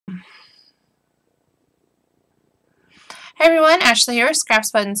Hi everyone, Ashley here, Scraps,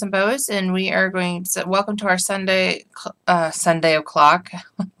 Buttons, and Bows, and we are going to welcome to our Sunday o'clock,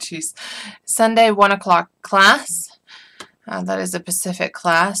 jeez, Sunday 1 o'clock class. That is a Pacific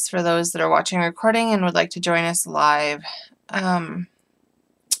class for those that are watching a recording and would like to join us live.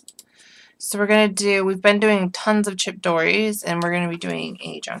 So we've been doing tons of Chip Dories, and we're going to be doing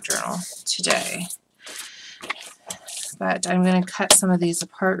a junk journal today. But I'm going to cut some of these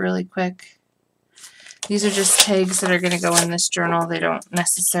apart really quick. These are just tags that are going to go in this journal. They don't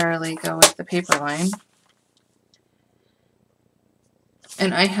necessarily go with the paper line.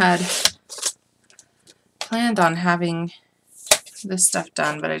 And I had planned on having this stuff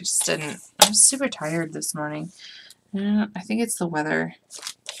done, but I just didn't. I'm super tired this morning. I think it's the weather.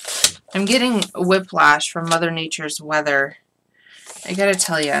 I'm getting whiplash from Mother Nature's weather. I gotta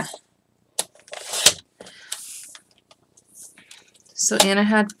tell you. So Anna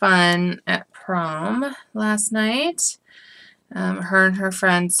had fun at prom last night. Her and her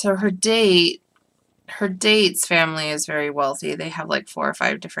friends. So her date's family is very wealthy. They have like 4 or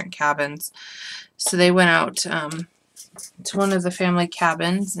 5 different cabins. So they went out to one of the family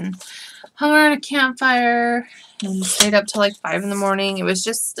cabins and hung around a campfire and stayed up till like 5 in the morning. It was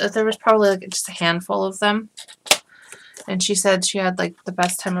just, there was probably like just a handful of them. And she said she had like the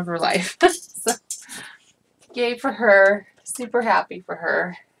best time of her life. So, yay for her. Super happy for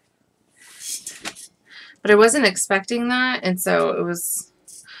her. But I wasn't expecting that, and so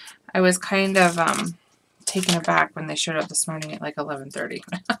I was kind of taken aback when they showed up this morning at like 11:30.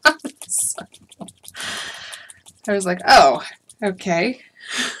 So, I was like, oh, okay.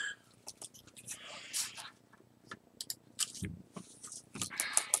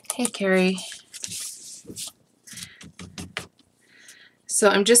 Hey, Carrie. So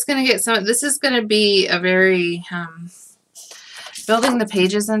I'm just going to get some, this is going to be a very, building the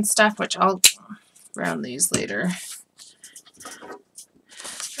pages and stuff, which I'll round these later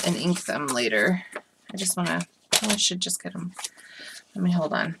and ink them later. I should just get them. Let me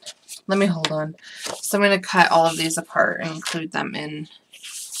hold on. So I'm going to cut all of these apart and include them in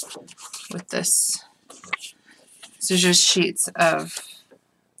with this. So just sheets of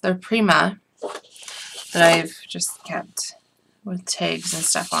the Prima that I've just kept with tags and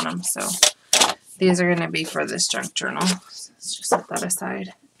stuff on them. So these are going to be for this junk journal. So let's just set that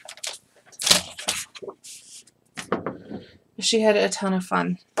aside. She had a ton of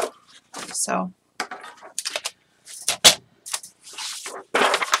fun. So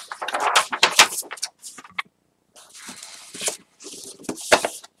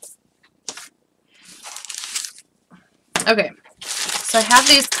okay, so I have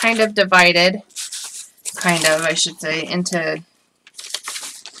these kind of divided, I should say, into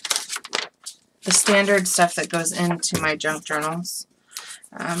the standard stuff that goes into my junk journals.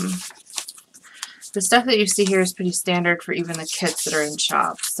 The stuff that you see here is pretty standard for even the kits that are in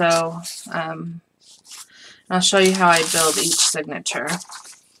shop. So I'll show you how I build each signature.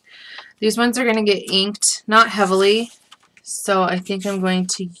 These ones are going to get inked, not heavily, so I think I'm going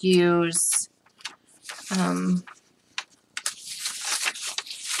to use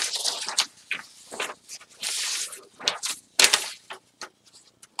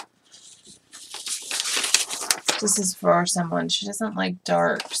this is for someone. She doesn't like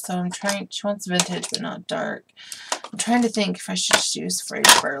dark, so she wants vintage but not dark. I'm trying to think if I should just use frayed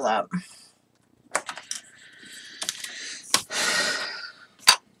burlap.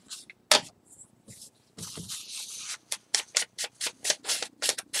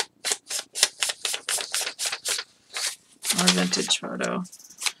 Or vintage photo.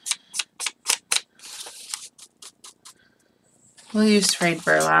 We'll use frayed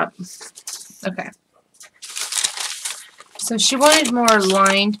burlap. Okay. So she wanted more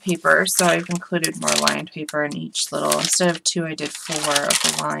lined paper, so I've included more lined paper in each little. Instead of 2, I did 4 of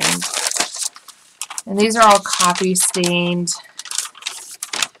the lined. And these are all copy stained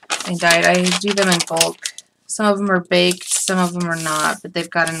and dyed. I do them in bulk. Some of them are baked, some of them are not, but they've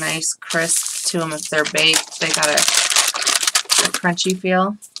got a nice crisp to them if they're baked. They got a crunchy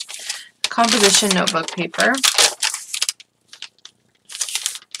feel. Composition notebook paper.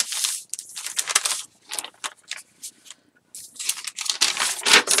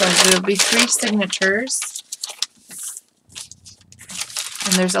 So there will be 3 signatures,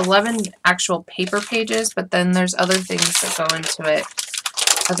 and there's 11 actual paper pages, but then there's other things that go into it.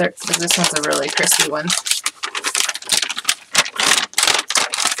 This one's a really crispy one.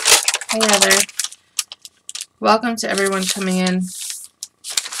 Hey Heather. Welcome to everyone coming in.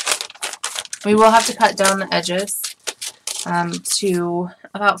 We will have to cut down the edges to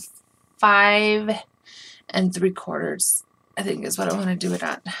about 5 3/4. I think is what I want to do it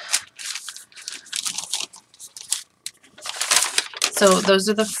at. So those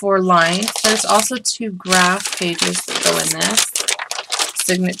are the 4 lines. There's also 2 graph pages that go in this.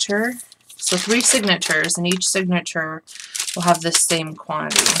 Signature. So 3 signatures, and each signature will have the same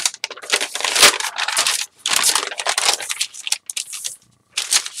quantity.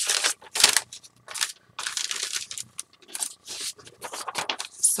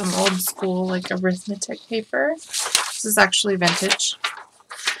 Some old school like arithmetic paper. This is actually vintage.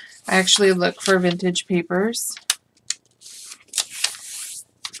 I actually look for vintage papers.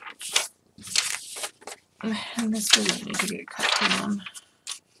 And this doesn't need to get cut down.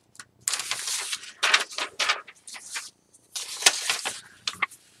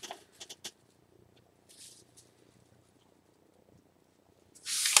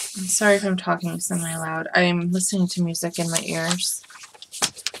 I'm sorry if I'm talking semi-loud. I'm listening to music in my ears.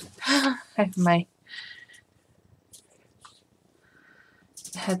 I have my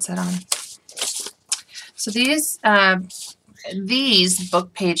headset on. So these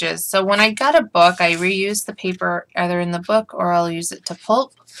book pages. So when I got a book, I reuse the paper either in the book or I'll use it to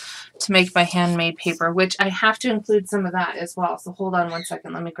pulp to make my handmade paper, which I have to include some of that as well. So hold on one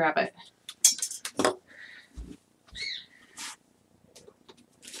second. Let me grab it.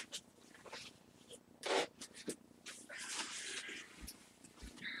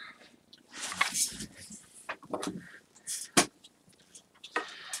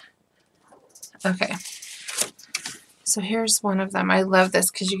 Okay. So here's one of them. I love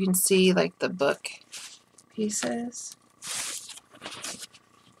this because you can see like the book pieces.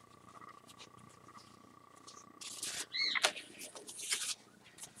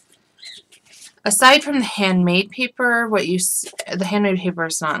 Aside from the handmade paper, the handmade paper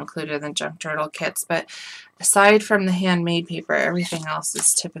is not included in the junk journal kits, but aside from the handmade paper, everything else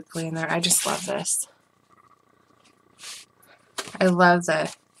is typically in there. I just love this. I love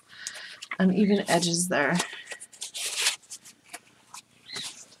the uneven edges there.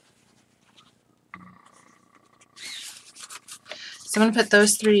 So I'm going to put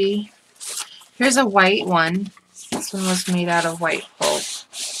those 3. Here's a white one. This one was made out of white pulp.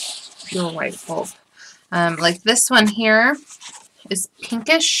 Pure white pulp. Like this one here is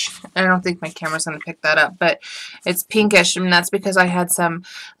pinkish. I don't think my camera's going to pick that up, but it's pinkish, and that's because I had some,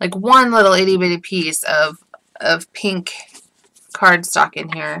 like one little itty bitty piece of pink cardstock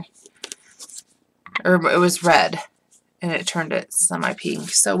in here. Or it was red, and it turned it semi-pink,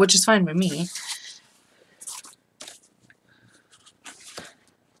 so which is fine with me.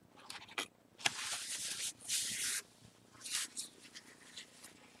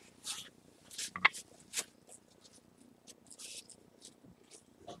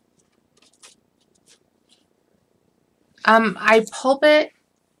 I pulp it.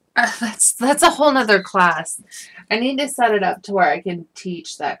 That's a whole nother class. I need to set it up to where I can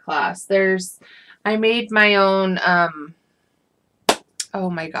teach that class. I made my own, oh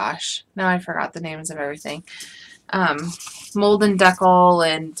my gosh, now I forgot the names of everything. Mold and decal,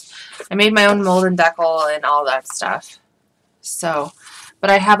 and I made my own mold and decal and all that stuff. So, but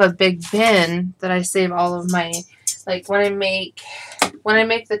I have a big bin that I save all of my, like when I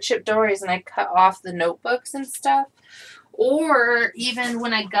make the chip dories and I cut off the notebooks and stuff, or even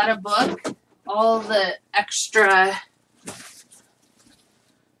when I gut a book, all the extra,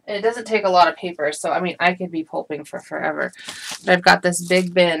 it doesn't take a lot of paper, so I mean I could be pulping for forever. But I've got this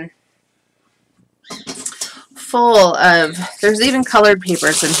big bin full of, there's even colored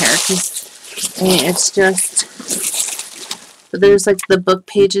papers in here, because I mean, it's just, but there's like the book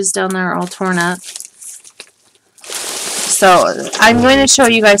pages down there all torn up. So I'm going to show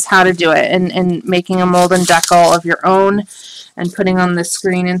you guys how to do it, and making a mold and decal of your own and putting on the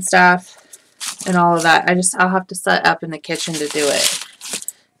screen and stuff and all of that. I'll have to set up in the kitchen to do it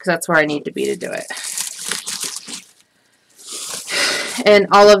because that's where I need to be to do it. And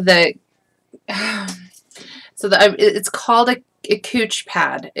all of the, so it's called a couch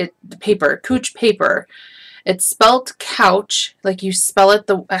pad. Couch paper. It's spelled couch, like you spell it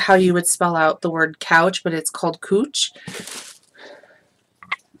how you would spell out the word couch, but it's called couch.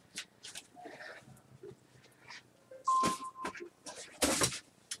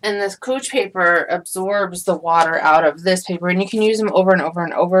 And this couch paper absorbs the water out of this paper, and you can use them over and over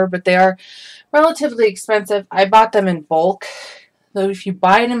and over, but they are relatively expensive. I bought them in bulk, so if you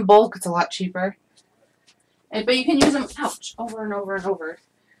buy it in bulk, it's a lot cheaper. But you can use them, ouch, over and over and over.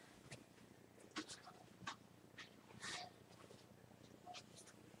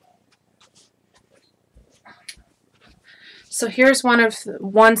 So here's one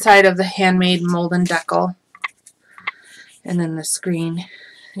side of the handmade mold and decal, and then the screen.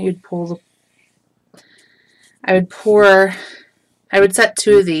 I would set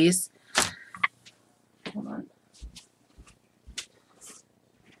 2 of these. Hold on.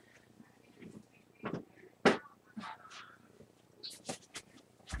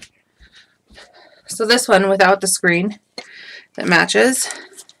 So this one without the screen that matches,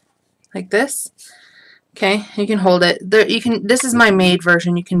 like this. Okay, you can hold it. There, you can. This is my made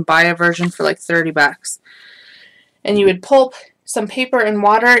version. You can buy a version for like 30 bucks. And you would pulp some paper and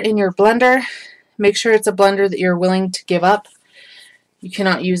water in your blender. Make sure it's a blender that you're willing to give up. You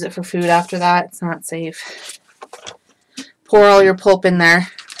cannot use it for food after that. It's not safe. Pour all your pulp in there.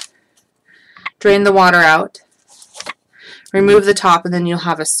 Drain the water out. Remove the top, and then you'll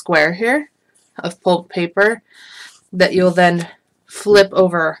have a square here of pulp paper that you'll then flip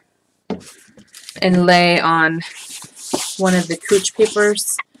over and lay on one of the couch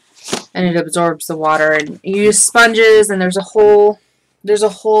papers, and it absorbs the water. And you use sponges, and there's a whole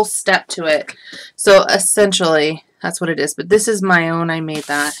step to it. So essentially that's what it is. But this is my own. I made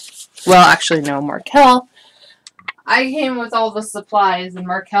that. Well, actually no, Markel. I came with all the supplies, and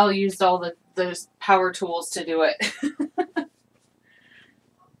Markel used all the power tools to do it.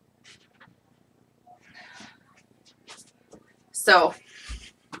 So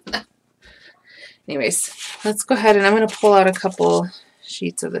anyways, let's go ahead, and I'm going to pull out a couple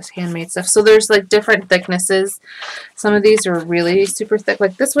sheets of this handmade stuff. So there's like different thicknesses. Some of these are really super thick.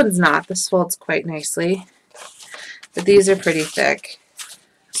 Like this one's not. This folds quite nicely. But these are pretty thick.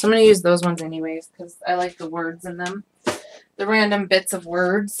 So I'm going to use those ones anyways because I like the words in them. The random bits of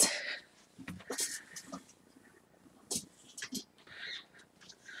words.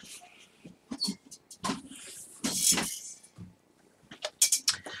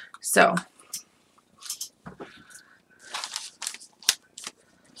 So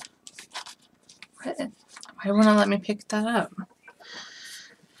why won't it let me pick that up?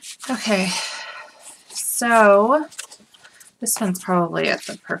 Okay, so this one's probably at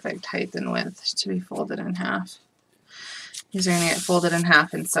the perfect height and width to be folded in half. These are going to get folded in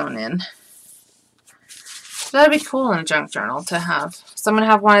half and sewn in. So that'd be cool in a junk journal to have. So I'm going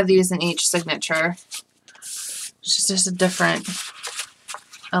to have one of these in each signature. It's just a different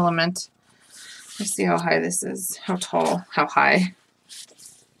element. Let's see how high this is. How tall, how high.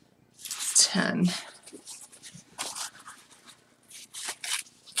 10.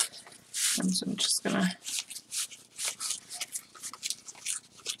 So I'm just going to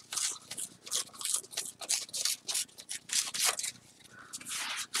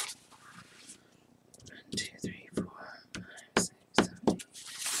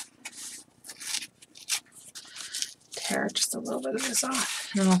tear just a little bit of this off,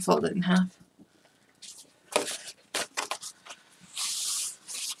 and then I'll fold it in half.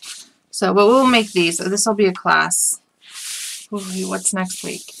 So, but we'll make these. So this will be a class. Ooh, what's next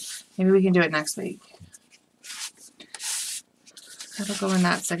week? Maybe we can do it next week. That'll go in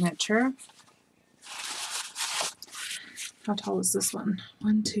that signature. How tall is this one?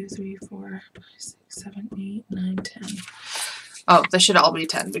 1, 2, 3, 4, 5, 6, 7, 8, 9, 10. Oh, this should all be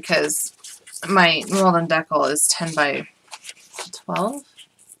 10 because my Mold & Deckle is 10 by 12.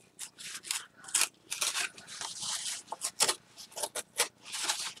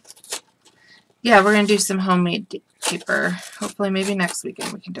 Yeah, we're going to do some homemade paper. Hopefully maybe next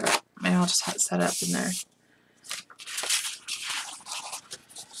weekend we can do it. Maybe I'll just have it set up in there.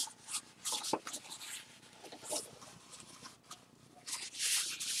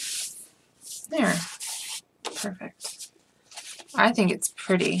 There. Perfect. I think it's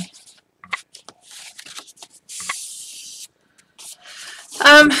pretty.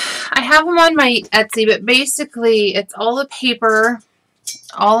 I have them on my Etsy, but basically it's all the paper,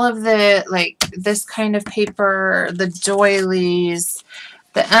 all of the, like, this kind of paper, the doilies,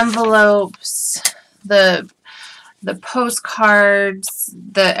 the envelopes, the postcards,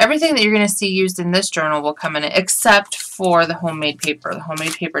 everything that you're going to see used in this journal will come in it, except for the homemade paper. The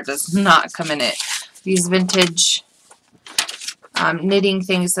homemade paper does not come in it. These vintage knitting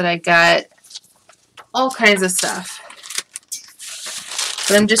things that I got, all kinds of stuff.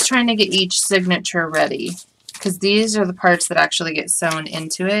 But I'm just trying to get each signature ready, because these are the parts that actually get sewn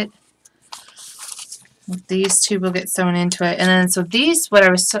into it. These two will get sewn into it. And then, so these, what I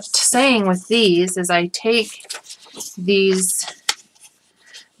was saying with these is I take these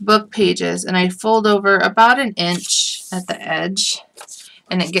book pages and I fold over about 1 inch at the edge,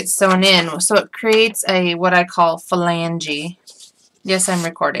 and it gets sewn in. So it creates a, what I call phalange. Yes, I'm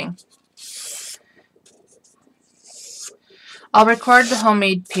recording. I'll record the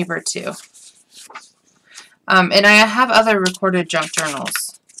homemade paper too. And I have other recorded junk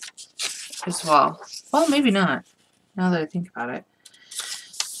journals as well. Well, maybe not, now that I think about it.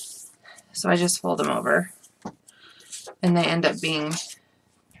 So I just fold them over, and they end up being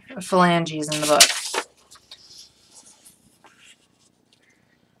phalanges in the book.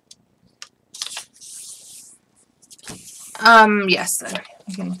 Yes, I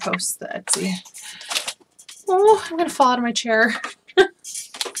can post the Etsy. Oh, I'm going to fall out of my chair.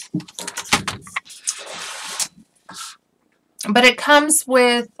 But it comes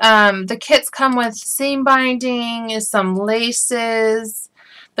with, the kits come with seam binding, some laces.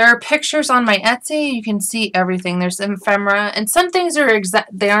 There are pictures on my Etsy. You can see everything. There's ephemera, and some things are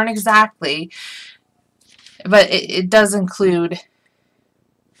they aren't exactly, but it does include.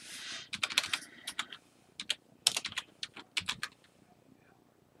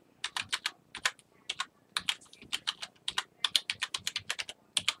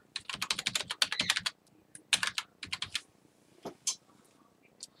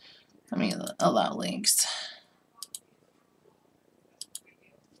 Let me allow links.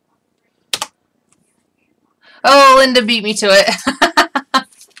 Oh, Linda beat me to it.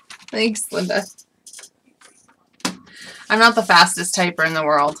 Thanks, Linda. I'm not the fastest typer in the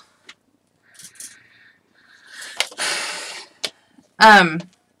world. I'm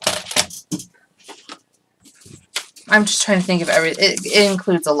just trying to think of everything. It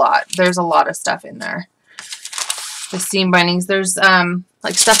includes a lot. There's a lot of stuff in there. The seam bindings. There's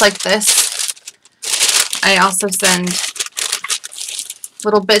like stuff like this. I also send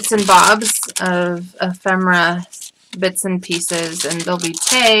little bits and bobs of ephemera bits and pieces, and there'll be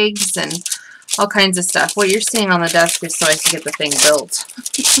tags and all kinds of stuff. What you're seeing on the desk is so I can get the thing built,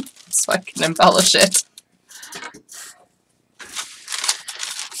 so I can embellish it.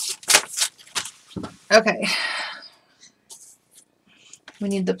 Okay. We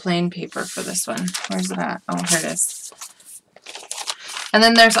need the plain paper for this one. Where's it at? Oh, here it is. And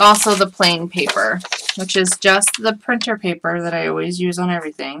then there's also the plain paper, which is just the printer paper that I always use on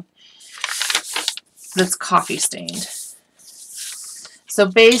everything that's coffee stained. So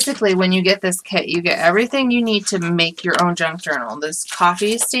basically, when you get this kit, you get everything you need to make your own junk journal. This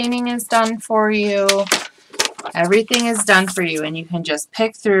coffee staining is done for you. Everything is done for you, and you can just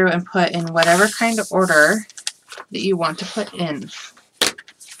pick through and put in whatever kind of order that you want to put in.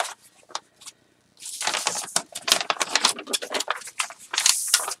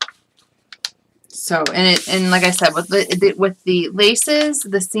 So, and like I said, with the laces,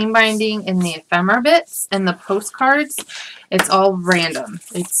 the seam binding, and the ephemera bits, and the postcards, it's all random.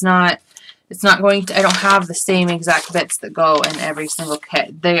 It's not going to, I don't have the same exact bits that go in every single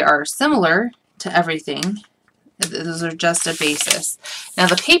kit. They are similar to everything. Those are just a basis. Now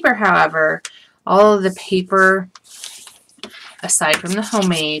the paper, however, all of the paper, aside from the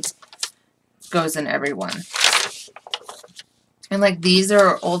homemade, goes in every one. And like these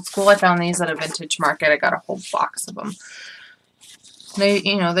are old school. I found these at a vintage market. I got a whole box of them. They,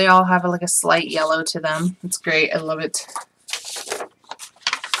 you know, they all have like a slight yellow to them. It's great. I love it.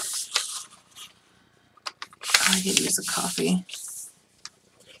 I could use a coffee.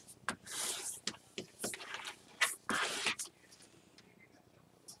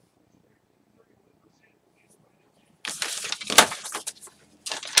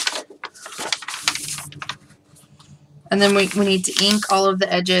 And then we need to ink all of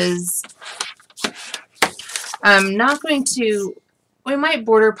the edges. I'm not going to, we might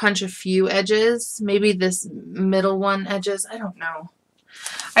border punch a few edges. Maybe this middle one edges. I don't know.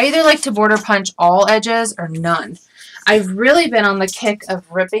 I either like to border punch all edges or none. I've really been on the kick of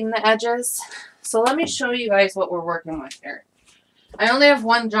ripping the edges. So let me show you guys what we're working with here. I only have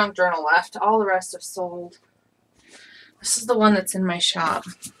one junk journal left. All the rest have sold. This is the one that's in my shop.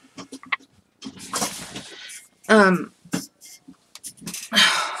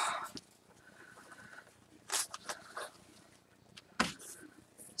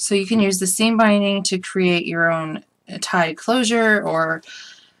 So you can use the seam binding to create your own tie closure or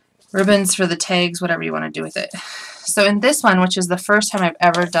ribbons for the tags, whatever you want to do with it. So in this one, which is the first time I've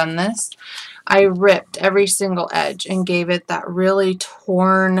ever done this, I ripped every single edge and gave it that really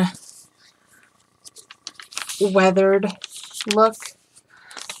torn, weathered look,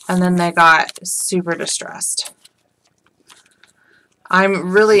 and then they got super distressed.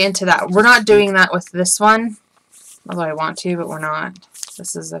 I'm really into that. We're not doing that with this one, although I want to, but we're not.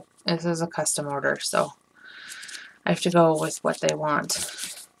 This is a custom order, so I have to go with what they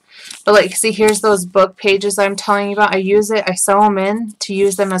want. But like, see, here's those book pages I'm telling you about. I use it, I sew them in to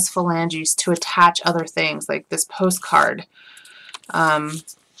use them as phalanges to attach other things, like this postcard.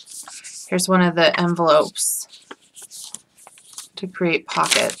 Here's one of the envelopes to create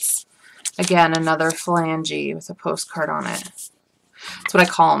pockets. Again, another phalange with a postcard on it. That's what I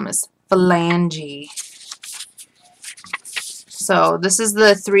call them, is phalange. So this is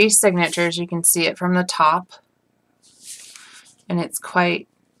the 3 signatures. You can see it from the top, and it's quite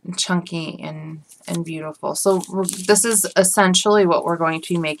chunky and beautiful. So this is essentially what we're going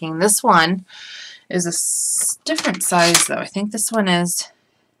to be making. This one is a different size though. I think this one is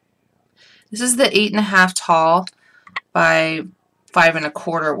This is the 8.5 tall by 5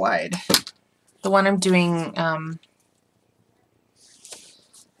 1/4 wide. The one I'm doing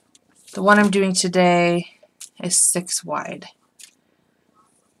today is 6 wide.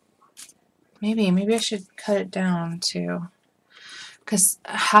 Maybe I should cut it down too, because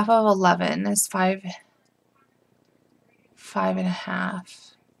half of 11 is 5 1/2.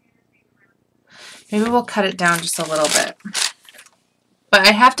 Maybe we'll cut it down just a little bit. But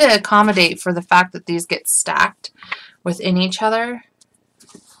I have to accommodate for the fact that these get stacked within each other.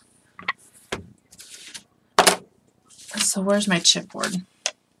 So where's my chipboard?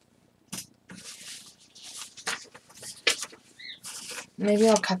 Maybe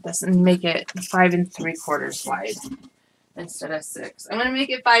I'll cut this and make it 5 3/4 wide instead of 6. I'm going to make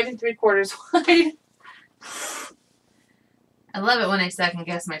it 5 3/4 wide. I love it when I second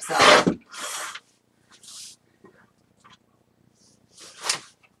guess myself.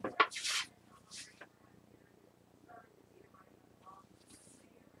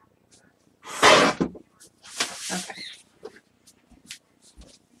 Okay.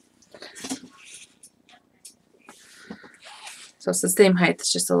 So it's the same height,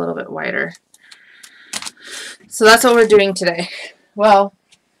 it's just a little bit wider. So that's what we're doing today. Well,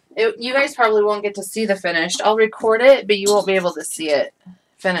 you guys probably won't get to see the finished. I'll record it, but you won't be able to see it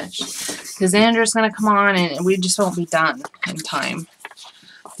finished, because Andrew's going to come on and we just won't be done in time.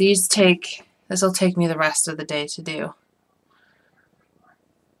 This will take me the rest of the day to do.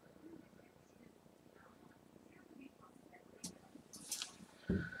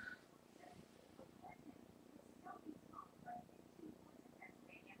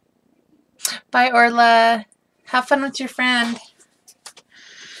 Bye, Orla. Have fun with your friend.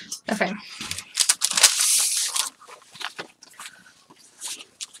 Okay.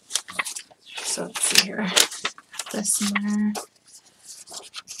 So let's see here. This in there.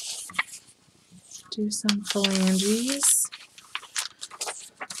 Do some phalanges.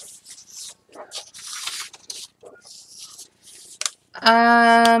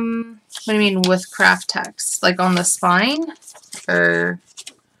 What do you mean with craft text? Like on the spine? Or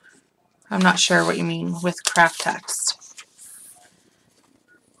I'm not sure what you mean with craft text.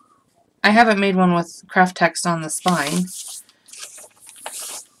 I haven't made one with craft text on the spine. Is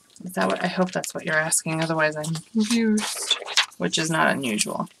that what? I hope that's what you're asking, otherwise I'm confused, which is not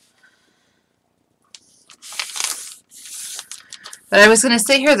unusual. But I was going to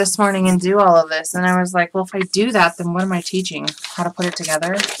sit here this morning and do all of this, and I was like, well, if I do that, then what am I teaching? How to put it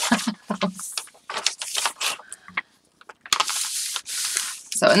together?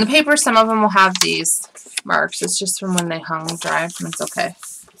 So in the paper, some of them will have these marks. It's just from when they hung dry, and it's okay.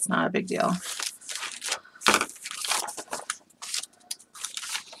 It's not a big deal.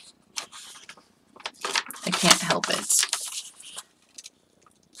 I can't help it.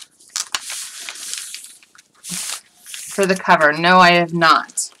 For the cover, no, I have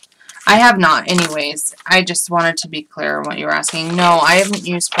not. I have not, anyways. I just wanted to be clear on what you were asking. No, I haven't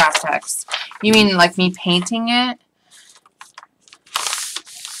used craft text. You mean like me painting it?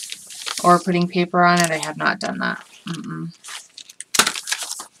 Or putting paper on it? I have not done that.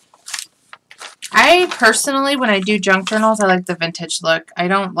 I personally, when I do junk journals, I like the vintage look. I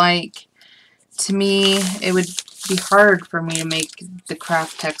don't like, to me, it would be hard for me to make the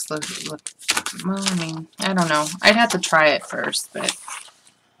craft text look, well, I mean, I don't know. I'd have to try it first, but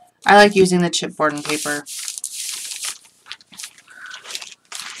I like using the chipboard and paper.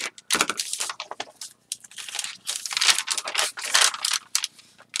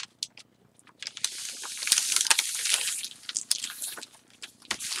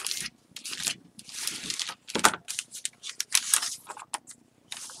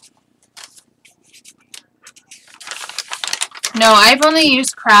 No, I've only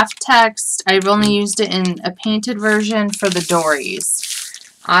used craft text. I've only used it in a painted version for the dories.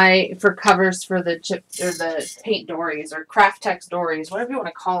 For covers for the the paint dories or craft text dories, whatever you want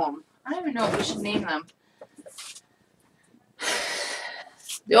to call them. I don't even know what we should name them.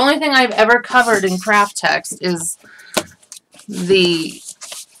 The only thing I've ever covered in craft text is the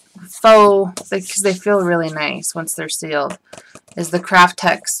faux, because they feel really nice once they're sealed, is the craft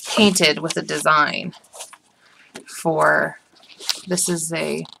text painted with a design for, this is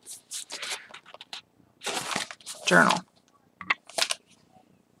a journal.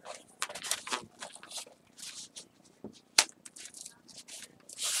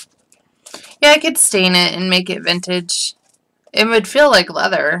 Yeah, I could stain it and make it vintage. It would feel like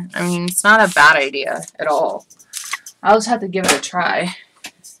leather. I mean, it's not a bad idea at all. I'll just have to give it a try.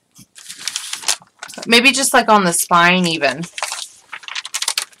 Maybe just like on the spine even.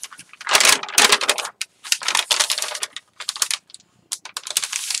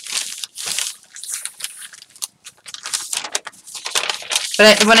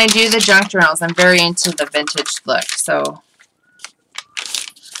 But when I do the junk journals, I'm very into the vintage look, so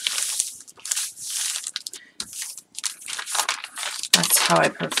that's how I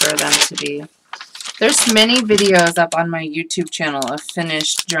prefer them to be. There's many videos up on my YouTube channel of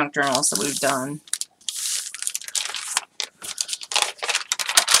finished junk journals that we've done.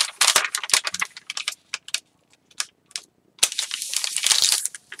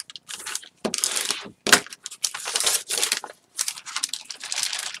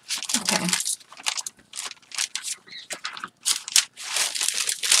 Okay.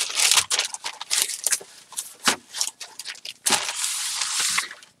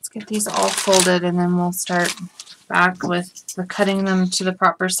 Get these all folded, and then we'll start back with the cutting them to the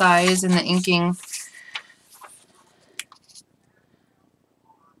proper size and the inking.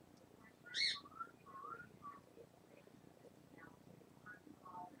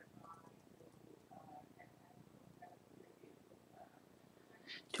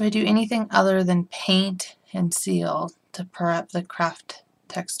 Do I do anything other than paint and seal to prep the craft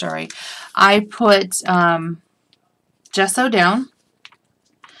text story? I put gesso down.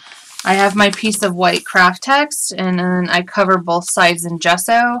 I have my piece of white craft text, and then I cover both sides in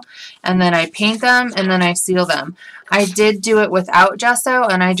gesso, and then I paint them, and then I seal them. I did do it without gesso,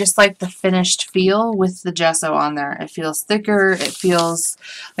 and I just like the finished feel with the gesso on there. It feels thicker. It feels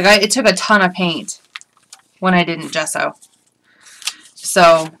like it took a ton of paint when I didn't gesso.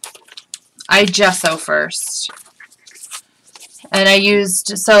 So I gesso first. And I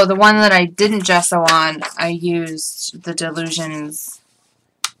used, so the one that I didn't gesso on, I used the Delusions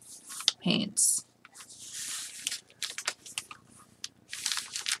paints.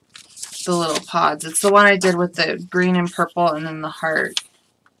 The little pods. It's the one I did with the green and purple and then the heart.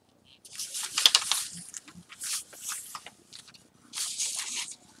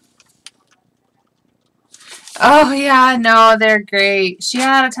 Oh yeah, no, they're great. She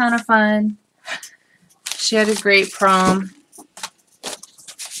had a ton of fun. She had a great prom.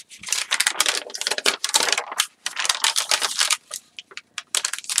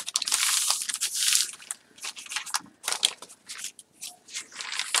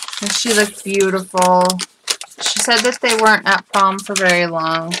 And she looked beautiful. She said that they weren't at prom for very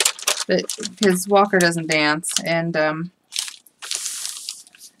long, because Walker doesn't dance, and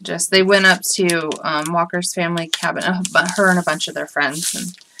just they went up to Walker's family cabin, her and a bunch of their friends,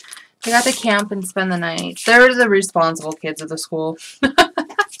 and they got to camp and spend the night. They're the responsible kids of the school.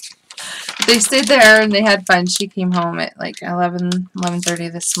 They stayed there and they had fun. She came home at like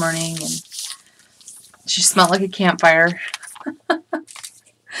 11:30 this morning, and she smelled like a campfire.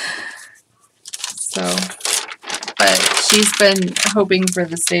 So, but she's been hoping for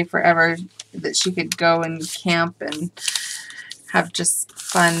this day forever, that she could go and camp and have just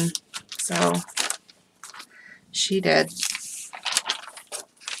fun. So she did.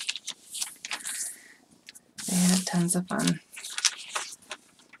 They had tons of fun.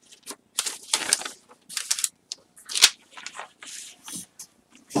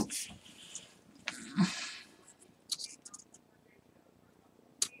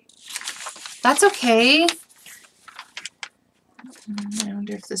 That's okay. I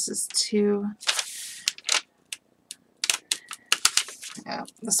wonder if this is too... Yeah,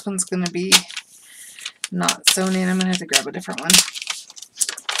 this one's going to be not sewn in. I'm going to have to grab a different one.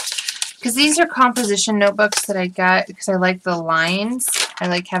 Because these are composition notebooks that I got because I like the lines. I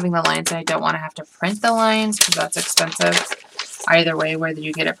like having the lines, and I don't want to have to print the lines because that's expensive. Either way, whether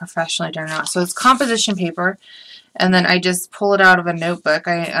you get it professionally done or not. So it's composition paper. And then I just pull it out of a notebook.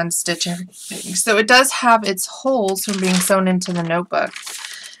 I unstitch everything. So it does have its holes from being sewn into the notebook.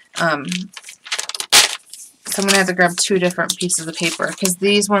 So I'm going to have to grab two different pieces of paper because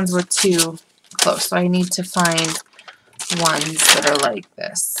these ones were too close. So I need to find ones that are like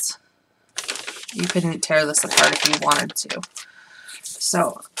this. You couldn't tear this apart if you wanted to.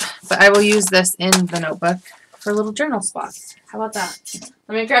 So, but I will use this in the notebook for little journal spots. How about that?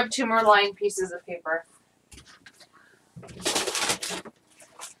 Let me grab two more lined pieces of paper.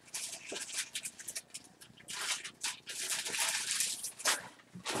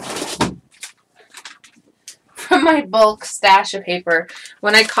 From my bulk stash of paper.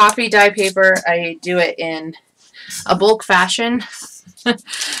 When I copy dye paper, I do it in a bulk fashion.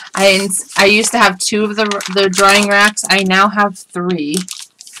 I used to have two of the drying racks. I now have three.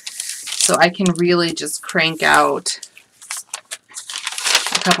 So I can really just crank out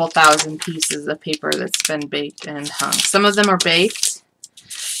a couple thousand pieces of paper that's been baked and hung. Some of them are baked.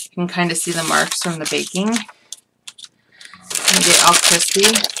 You can kind of see the marks from the baking. They get all crispy.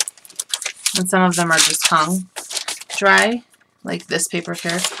 And some of them are just hung dry, like this paper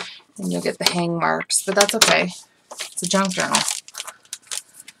here. And you'll get the hang marks, but that's okay. It's a junk journal.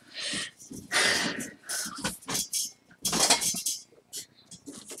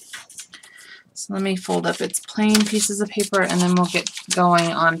 So let me fold up its plain pieces of paper and then we'll get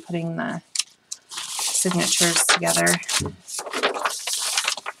going on putting the signatures together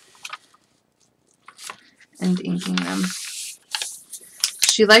and inking them.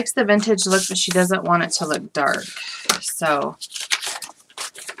 She likes the vintage look, but she doesn't want it to look dark. So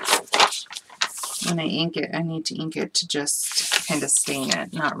when I ink it, I need to ink it to just kind of stain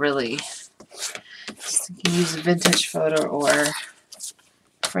it, not really. Just you can use a vintage photo or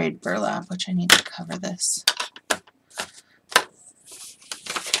frayed burlap, which I need to cover this.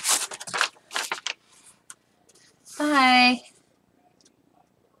 Hi.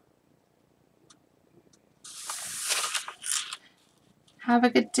 Have a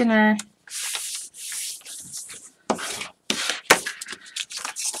good dinner.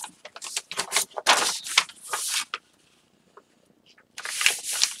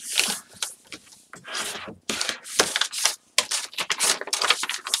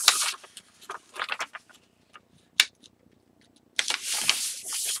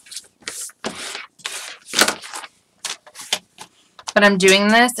 But I'm doing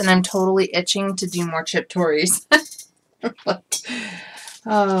this and I'm totally itching to do more Chip Tories.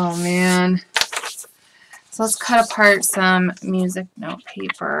 Oh man. So let's cut apart some music note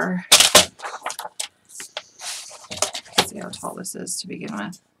paper. Let's see how tall this is to begin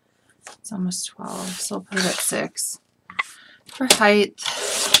with. It's almost 12, so we'll put it at 6 for height.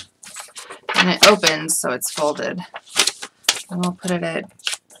 And it opens so it's folded. And we'll put it at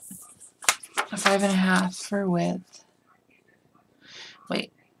 5.5 for width.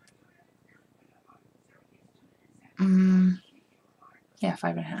 Wait. Yeah,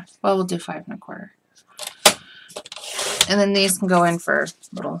 5.5. Well, we'll do 5.25. And then these can go in for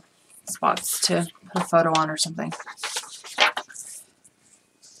little spots to put a photo on or something.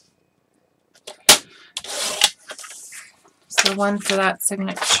 So one for that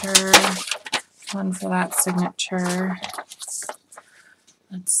signature, one for that signature.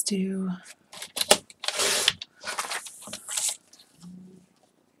 Let's do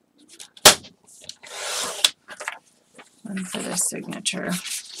one for this signature.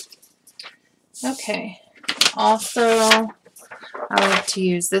 Okay. Also, I like to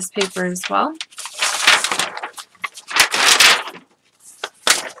use this paper as well.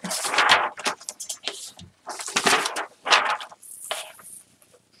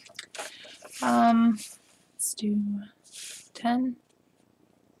 Let's do 10.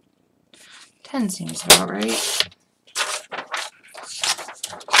 10 seems about right.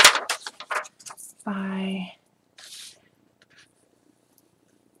 By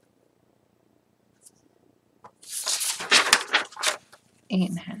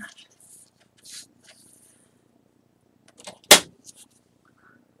 8.5.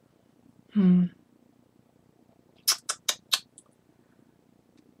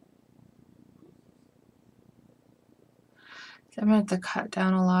 I'm going to have to cut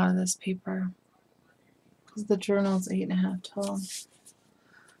down a lot of this paper because the journal's 8.5 tall.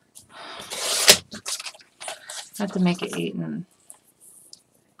 I have to make it 8 and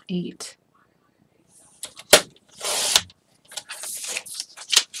 8.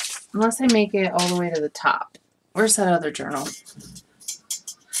 Unless I make it all the way to the top. Where's that other journal?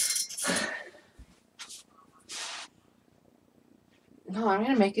 No, I'm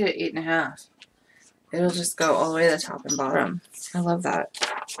going to make it at 8.5. It'll just go all the way to the top and bottom. I love that.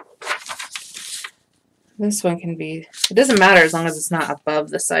 This one can be, it doesn't matter as long as it's not above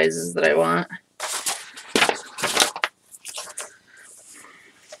the sizes that I want.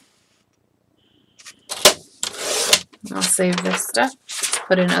 I'll save this stuff,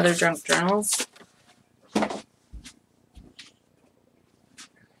 put in other junk journals.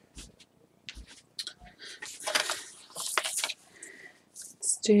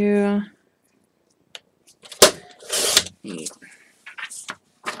 Let's do 8.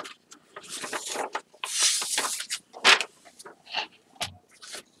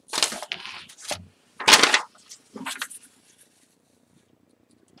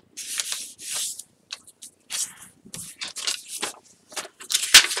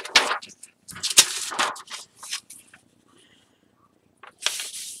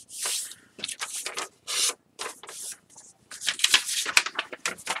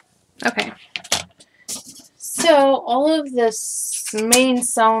 Okay, so all of this main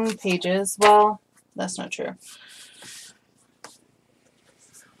sewn pages, well, that's not true.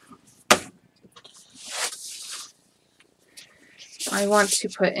 I want to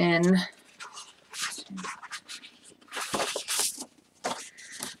put in, I'm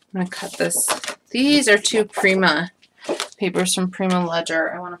going to cut this. These are 2 Prima papers from Prima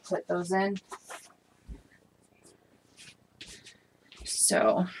Ledger. I want to put those in.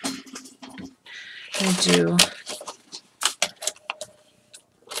 So I do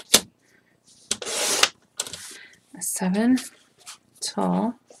a 7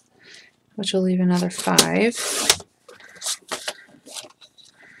 tall, which will leave another 5,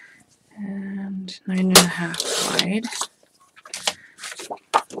 and 9.5 wide.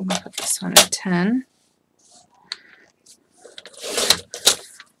 I'm going to put this one at 10.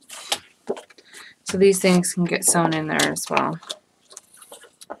 So these things can get sewn in there as well.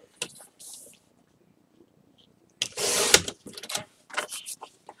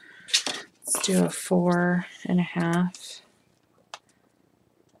 Let's do a 4.5.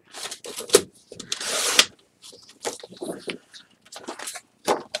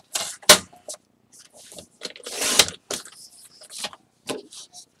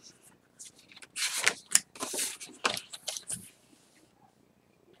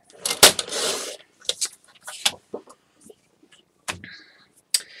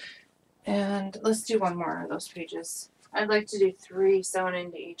 And let's do one more of those pages. I'd like to do 3 sewn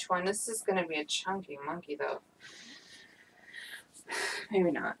into each one. This is going to be a chunky monkey though. Maybe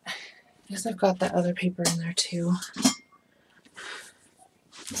not. Because I've got that other paper in there too.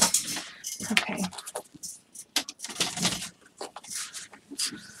 Okay.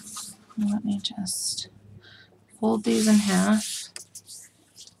 Let me just fold these in half.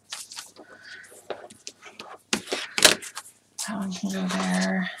 That one can go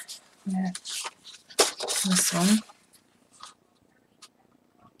there with this one.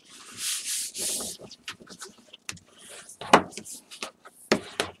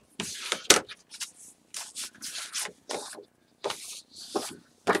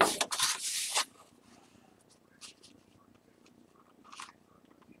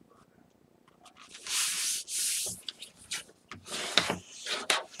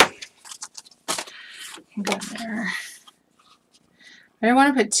 Go there. I don't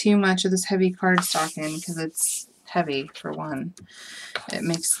want to put too much of this heavy cardstock in because it's heavy for one. It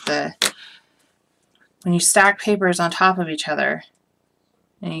makes when you stack papers on top of each other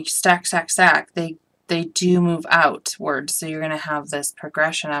and you stack, they do move outwards. So you're going to have this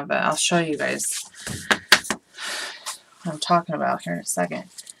progression of it. I'll show you guys what I'm talking about here in a second.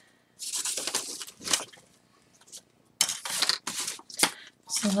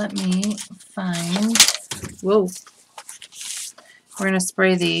 So let me find, whoa, we're going to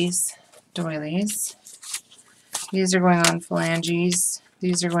spray these doilies. These are going on phalanges.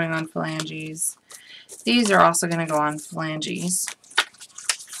 These are going on phalanges. These are also going to go on phalanges.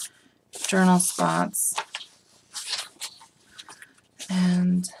 Journal spots.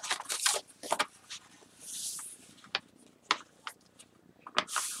 And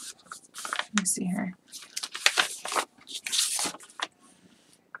let me see here.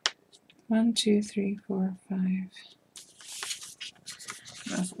 1, 2, 3, 4, 5.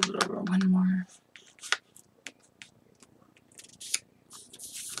 One more.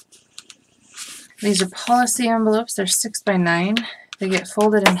 These are policy envelopes. They're 6 by 9. They get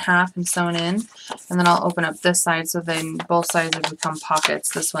folded in half and sewn in. And then I'll open up this side so then both sides will become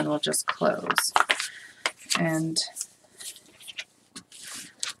pockets. This one will just close. And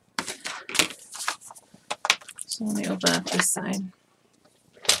so let me open up this side.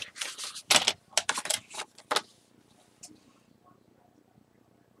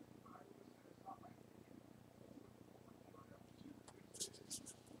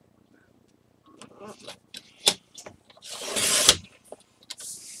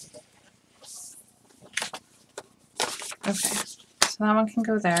 Okay, so that one can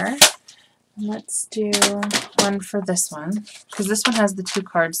go there. Let's do one for this one, because this one has the 2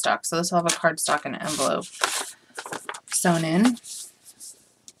 cardstock, so this will have a cardstock and an envelope sewn in.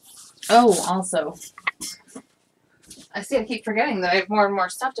 Oh, also, I keep forgetting that I have more and more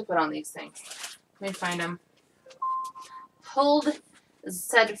stuff to put on these things. Let me find them. Hold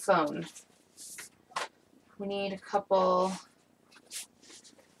said phone. We need a couple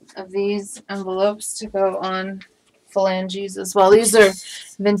of these envelopes to go on phalanges as well. These are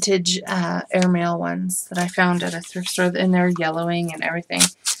vintage airmail ones that I found at a thrift store, and they're yellowing and everything.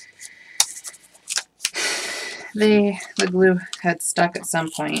 The glue had stuck at some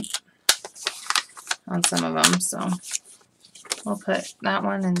point on some of them, so we'll put that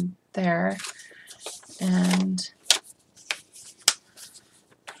one in there. And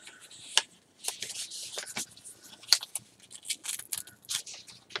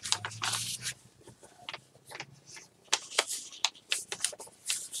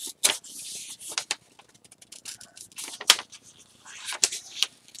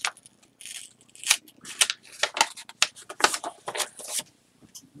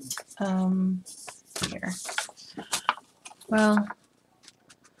here. Well,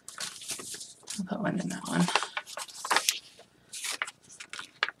 I'll put one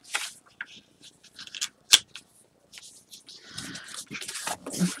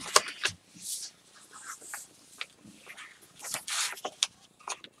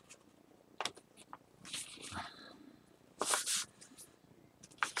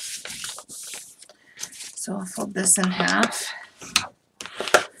fold this in half.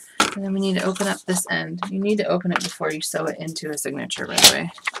 And then we need to open up this end. You need to open it before you sew it into a signature, by the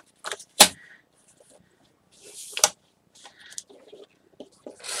way.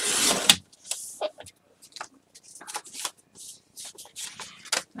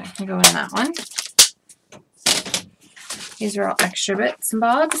 That can go in that one. These are all extra bits and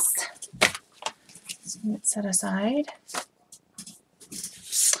bobs. So it's set aside.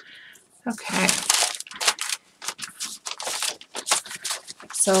 Okay.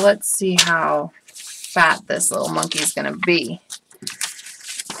 So let's see how fat this little monkey is going to be.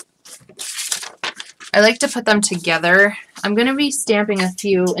 I like to put them together. I'm going to be stamping a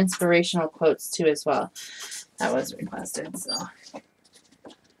few inspirational quotes too as well. That was requested, so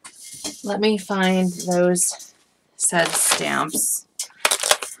let me find those said stamps.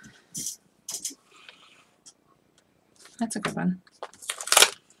 That's a good one.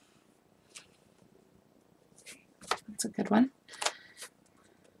 That's a good one.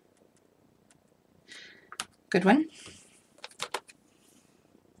 Good one.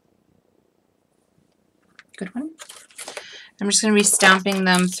 Good one. I'm just going to be stamping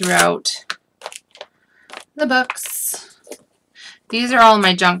them throughout the books. These are all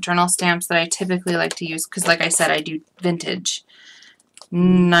my junk journal stamps that I typically like to use because, like I said, I do vintage.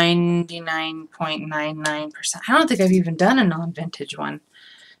 99.99%. I don't think I've even done a non-vintage one.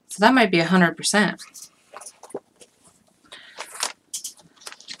 So that might be 100%.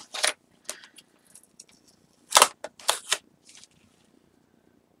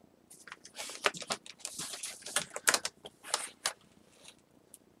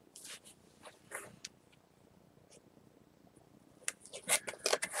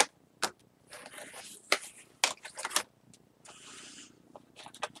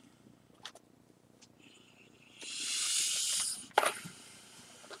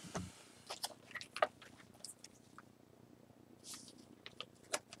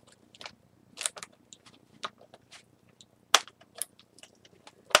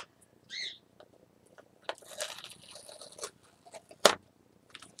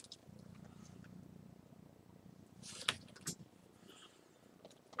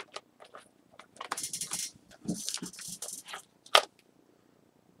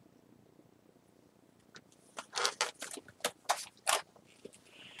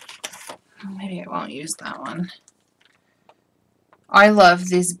 Maybe I won't use that one. I love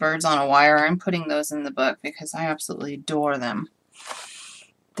these birds on a wire. I'm putting those in the book because I absolutely adore them.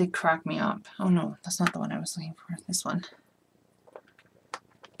 They crack me up. Oh no, that's not the one I was looking for. This one.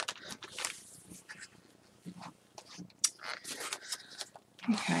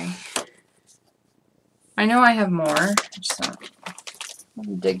 Okay. I know I have more. I just don't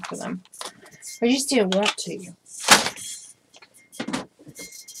dig for them. I just didn't want to.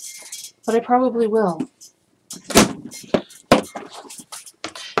 But I probably will.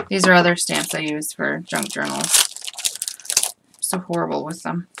 These are other stamps I use for junk journals. I'm so horrible with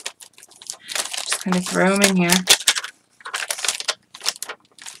them. Just kind of throw them in here.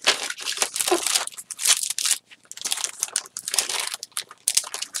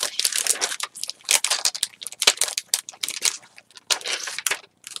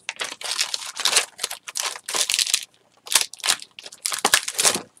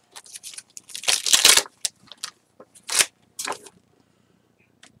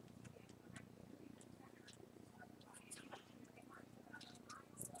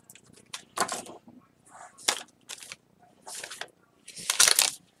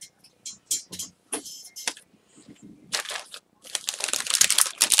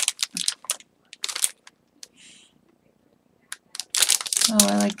 Oh,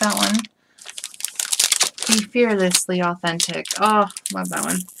 I like that one. Be fearlessly authentic. Oh, love that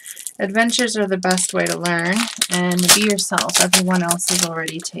one. Adventures are the best way to learn, and be yourself. Everyone else is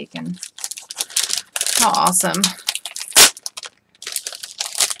already taken. How awesome.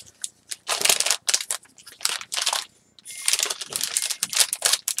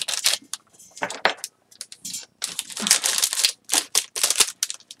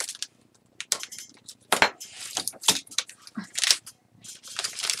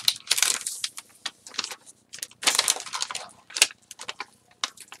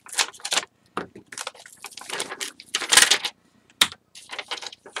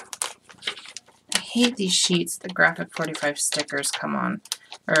 I hate these sheets the Graphic 45 stickers come on,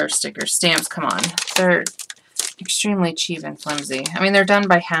 or stamps come on. They're extremely cheap and flimsy. I mean, they're done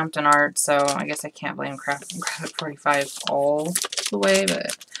by Hampton Art, so I guess I can't blame Graphic 45 all the way,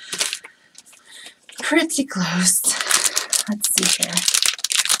 but pretty close. Let's see here.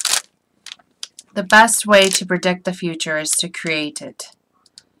 The best way to predict the future is to create it.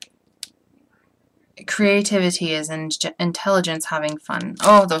 Creativity is intelligence, having fun.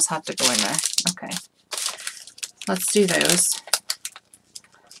 Oh, those have to go in there. Okay. Let's do those.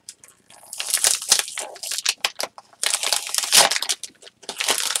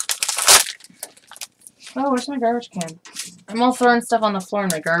 Oh, where's my garbage can? I'm all throwing stuff on the floor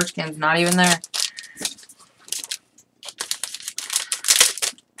and my garbage can's not even there.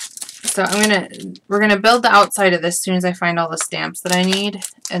 So we're gonna build the outside of this as soon as I find all the stamps that I need,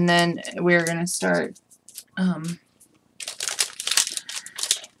 and then we're gonna start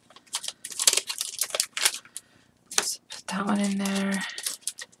let's put that one in there.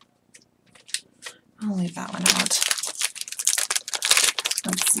 I'll leave that one out.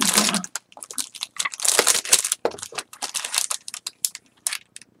 Let's see here.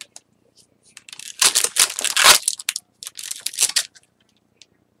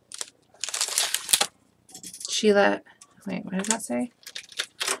 Sheila, wait, what did that say?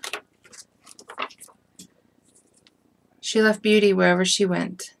 She left beauty wherever she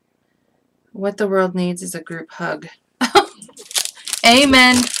went. What the world needs is a group hug.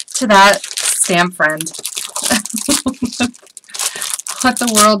 Amen to that, stamp friend. What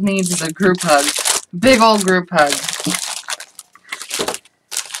the world needs is a group hug. Big old group hug.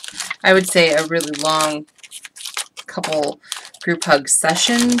 I would say a really long couple group hug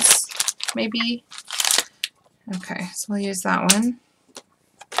sessions, maybe. Okay, so we'll use that one.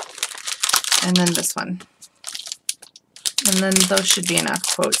 And then this one. And then those should be enough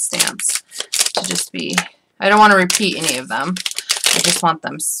quote stamps to just be, I don't want to repeat any of them. I just want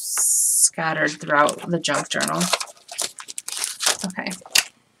them scattered throughout the junk journal. Okay.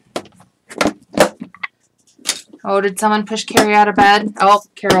 Oh, did someone push Carrie out of bed? Oh,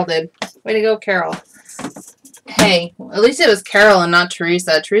 Carol did. Way to go, Carol. Hey, at least it was Carol and not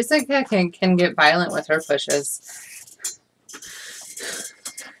Teresa. Teresa can get violent with her pushes.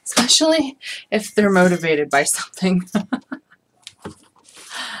 Especially if they're motivated by something.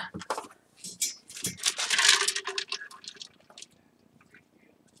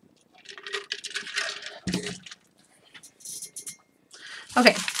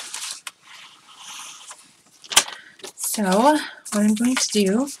 Okay. So, what I'm going to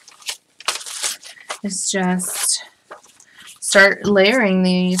do is just start layering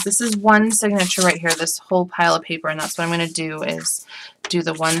these. This is one signature right here, this whole pile of paper, and that's what I'm going to do is do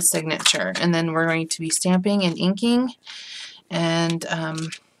the one signature. And then we're going to be stamping and inking and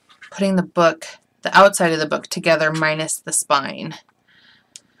putting the book, the outside of the book together minus the spine.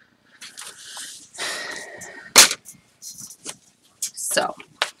 So,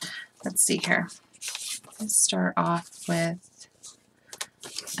 let's see here. Let's start off with,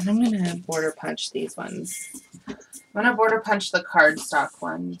 and I'm going to border punch these ones. I'm going to border punch the cardstock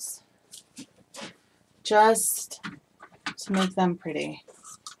ones just to make them pretty.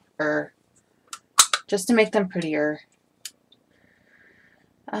 Just to make them prettier.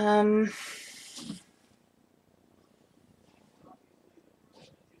 I'm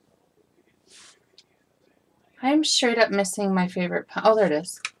straight up missing my favorite pen. Oh, there it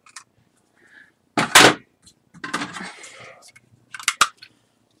is.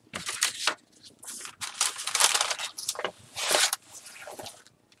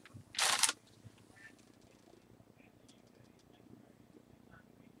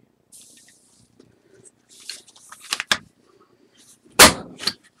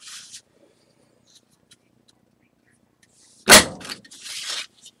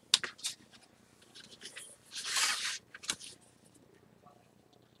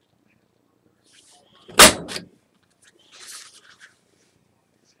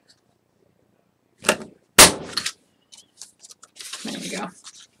 There we go.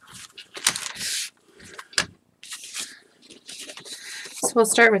 So we'll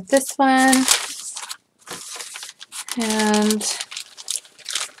start with this one, and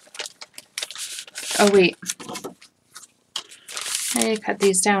oh wait, I need to cut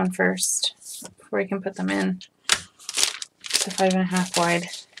these down first before I can put them in to 5.5 wide.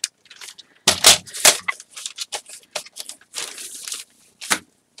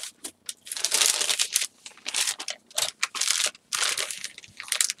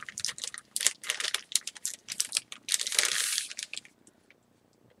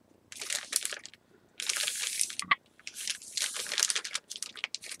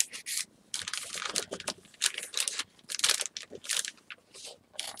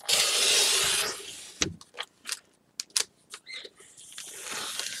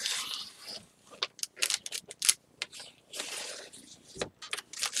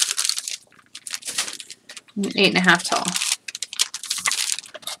 I'm 8.5 tall.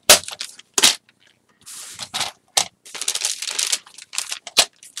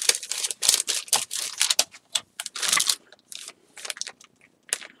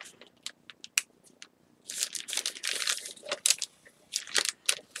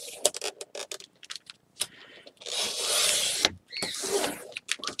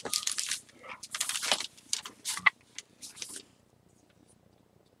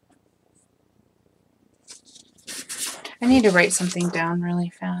 I need to write something down really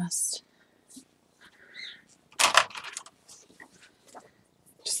fast.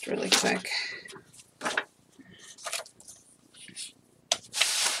 Just really quick.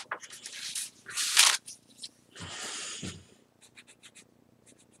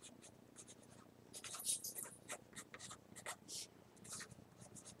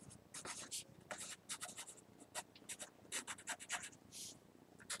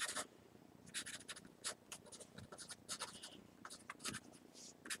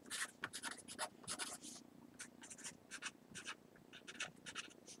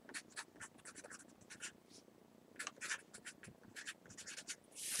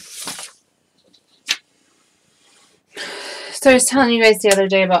 So I was telling you guys the other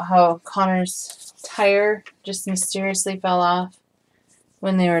day about how Connor's tire just mysteriously fell off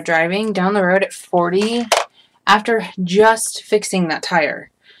when they were driving down the road at 40 after just fixing that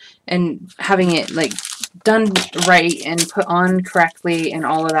tire and having it like done right and put on correctly and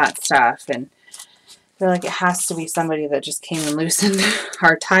all of that stuff. And they're like, it has to be somebody that just came and loosened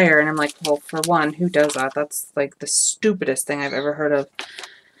our tire. And I'm like, well, for one, who does that? That's like the stupidest thing I've ever heard of.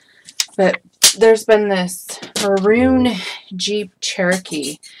 But there's been this maroon Jeep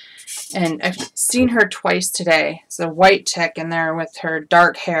Cherokee, and I've seen her twice today. It's a white chick in there with her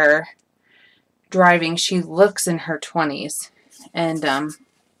dark hair driving. She looks in her 20s, and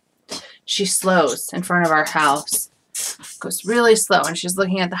she slows in front of our house. Goes really slow, and she's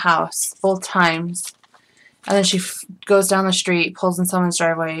looking at the house both times. And then she goes down the street, pulls in someone's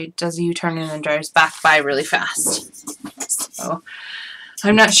driveway, does a U-turn, and then drives back by really fast. So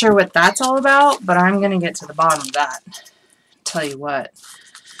I'm not sure what that's all about, but I'm going to get to the bottom of that. Tell you what.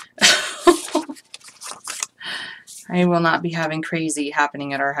 I will not be having crazy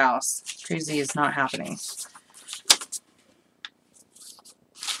happening at our house. Crazy is not happening.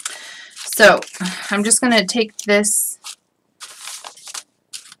 So I'm just going to take these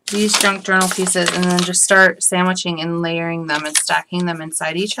junk journal pieces and then just start sandwiching and layering them and stacking them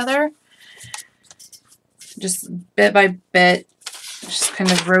inside each other. Just bit by bit. Just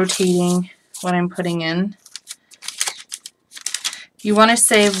kind of rotating what I'm putting in. You want to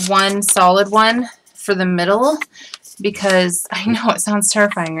save one solid one for the middle because I know it sounds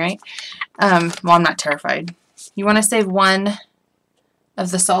terrifying, right? Well, I'm not terrified. You want to save one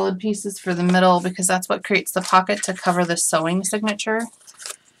of the solid pieces for the middle because that's what creates the pocket to cover the sewing signature.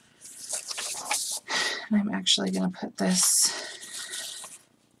 And I'm actually going to put this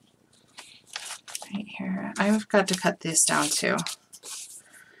right here. I've got to cut this down too.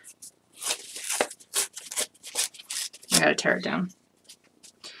 I gotta tear it down.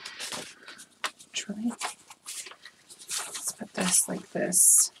 Actually, let's put this like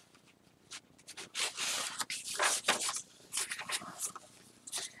this.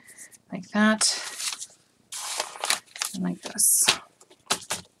 Like that. And like this.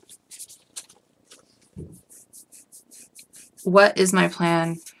 What is my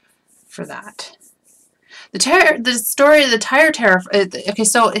plan for that? The tire tear. Okay,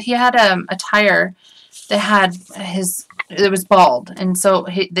 so he had a tire that had it was bald, and so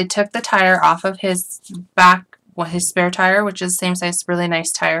they took the tire off of his back, his spare tire, which is the same size, really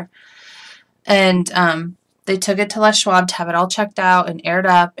nice tire, and they took it to Les Schwab to have it all checked out and aired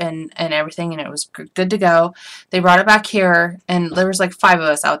up and everything, and it was good to go. They brought it back here, and there was like 5 of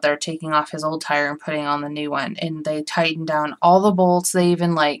us out there taking off his old tire and putting on the new one, and they tightened down all the bolts. They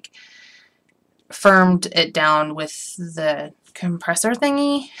even like firmed it down with the compressor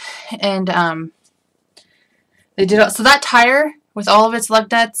thingy, and they did so that tire with all of its lug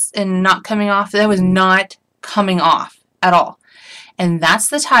nuts and not coming off, that was not coming off at all. And that's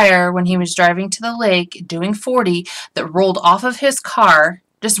the tire when he was driving to the lake doing 40 that rolled off of his car,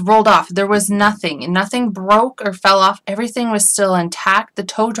 just rolled off. There was nothing, and nothing broke or fell off. Everything was still intact. The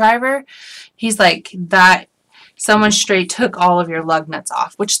tow driver, he's like, that someone straight took all of your lug nuts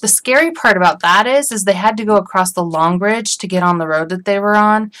off, which the scary part about that is they had to go across the Long Bridge to get on the road that they were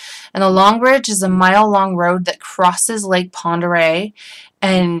on. And the Long Bridge is a mile-long road that crosses Lake Pend Oreille.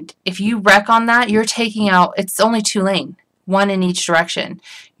 And if you wreck on that, you're taking out, it's only 2 lane, 1 in each direction.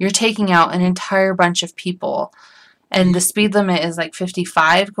 You're taking out an entire bunch of people. And the speed limit is like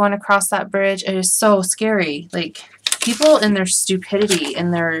 55 going across that bridge. It is so scary. Like, people in their stupidity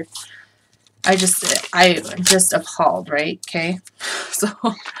and their... I just appalled, right? Okay. So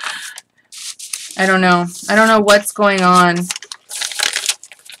I don't know. I don't know what's going on,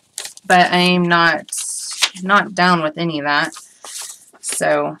 but I am not down with any of that.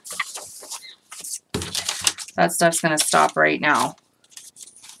 So that stuff's going to stop right now.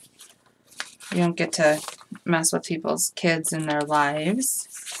 You don't get to mess with people's kids and their lives.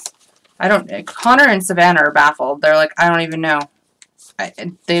 Connor and Savannah are baffled. They're like, I don't even know.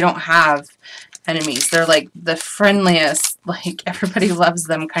 They don't have enemies. They're like the friendliest, like everybody loves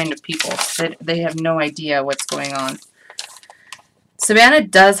them kind of people. They have no idea what's going on. Savannah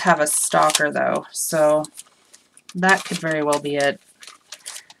does have a stalker though, so that could very well be it.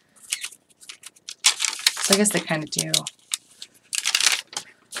 So I guess they kind of do.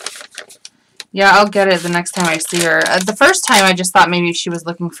 Yeah, I'll get it the next time I see her. The first time I just thought maybe she was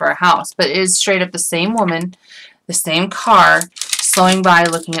looking for a house, but it is straight up the same woman, the same car, slowing by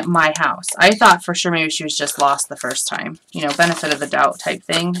looking at my house. I thought for sure maybe she was just lost the first time. You know, benefit of the doubt type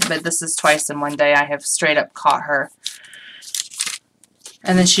thing, but this is twice in one day I have straight up caught her.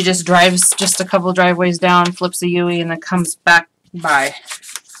 And then she just drives just a couple driveways down, flips a Yui, and then comes back by.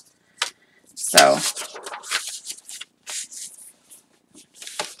 So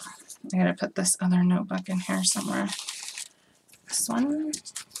I gotta put this other notebook in here somewhere. This one.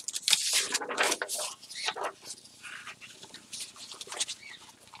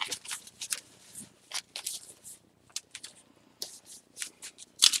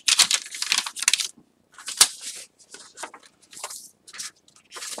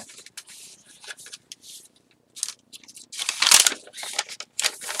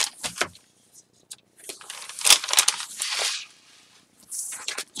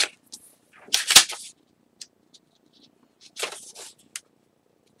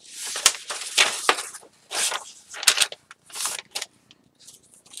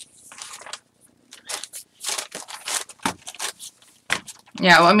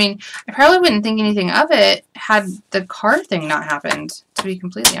 Yeah, well, I mean, I probably wouldn't think anything of it had the card thing not happened, to be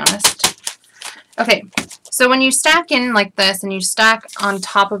completely honest. Okay, so when you stack in like this and you stack on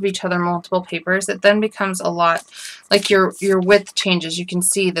top of each other multiple papers, it then becomes a lot, like your width changes. You can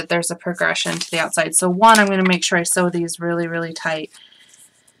see that there's a progression to the outside. So one, I'm going to make sure I sew these really, really tight.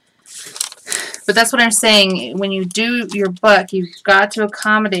 But that's what I'm saying. When you do your book, you've got to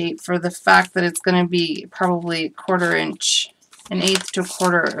accommodate for the fact that it's going to be probably 1/4 inch. 1/8 to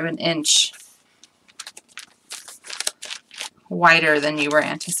 1/4 of an inch wider than you were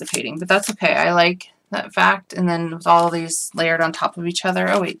anticipating. But that's okay. I like that fact. And then with all these layered on top of each other.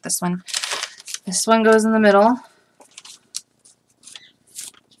 Oh, wait, this one. This one goes in the middle.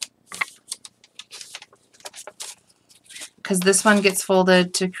 Because this one gets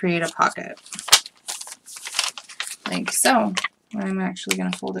folded to create a pocket. Like so. I'm actually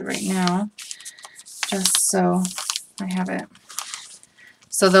going to fold it right now. Just so I have it.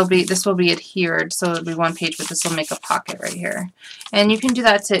 So this will be adhered, so it'll be one page, but this will make a pocket right here. And you can do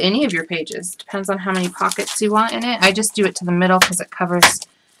that to any of your pages. Depends on how many pockets you want in it. I just do it to the middle because it covers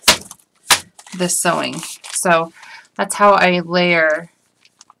the sewing. So that's how I layer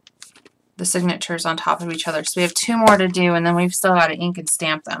the signatures on top of each other. So we have 2 more to do, and then we've still got to ink and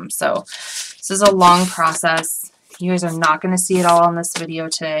stamp them. So this is a long process. You guys are not going to see it all in this video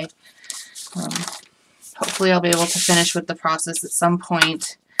today. Hopefully I'll be able to finish with the process at some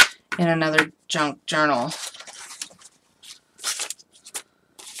point in another junk journal.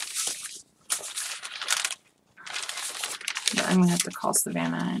 But I'm going to have to call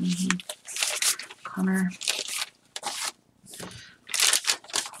Savannah and Connor.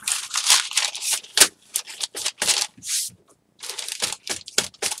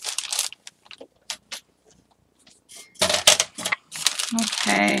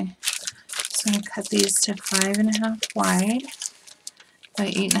 Okay. So I'm going to cut these to 5.5 wide by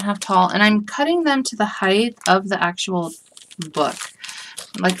 8.5 tall, and I'm cutting them to the height of the actual book.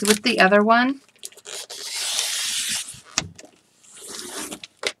 Like with the other one,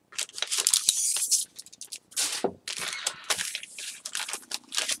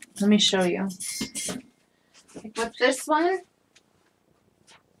 let me show you. Like with this one,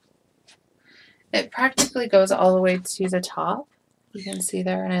 it practically goes all the way to the top. You can see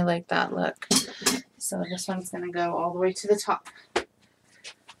there, and I like that look. So this one's going to go all the way to the top.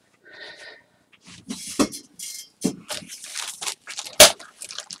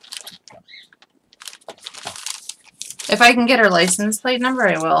 If I can get her license plate number,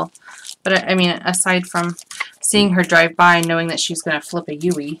 I will. But I mean, aside from seeing her drive by and knowing that she's going to flip a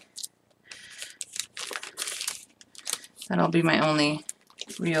Yui, that'll be my only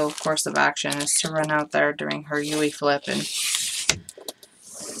real course of action, is to run out there during her Yui flip and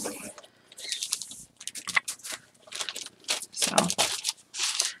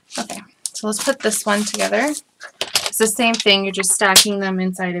so let's put this one together. It's the same thing, you're just stacking them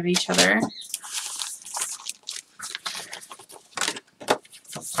inside of each other.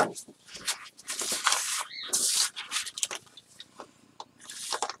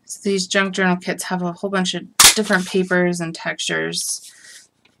 So these junk journal kits have a whole bunch of different papers and textures,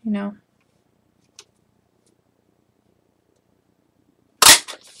 you know.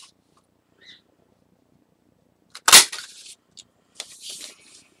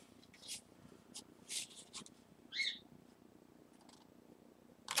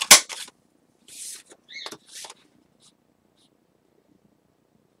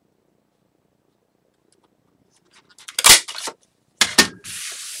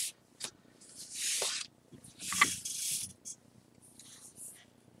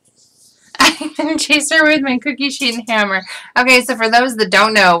 and chased her with my cookie sheet and hammer. Okay, so for those that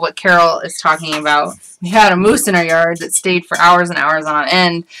don't know what Carol is talking about, we had a moose in our yard that stayed for hours and hours on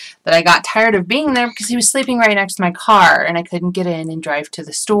end that I got tired of being there because he was sleeping right next to my car and I couldn't get in and drive to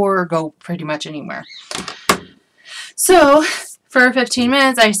the store or go pretty much anywhere. So for 15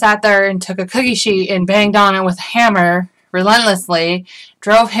 minutes, I sat there and took a cookie sheet and banged on it with a hammer relentlessly,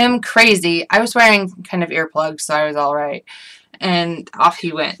 drove him crazy. I was wearing kind of earplugs, so I was all right. And off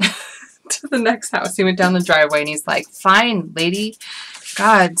he went to the next house. He went down the driveway and he's like, "Fine, lady."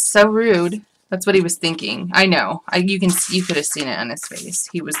 God, so rude. That's what he was thinking. I know. You could have seen it on his face.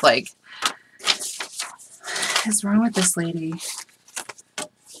 He was like, "What is wrong with this lady?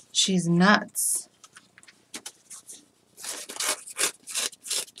 She's nuts."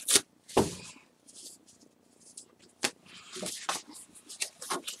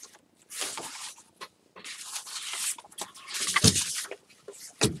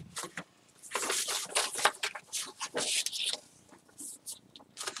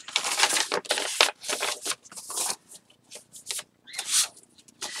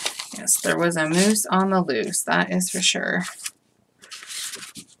 Yes, there was a moose on the loose, that is for sure.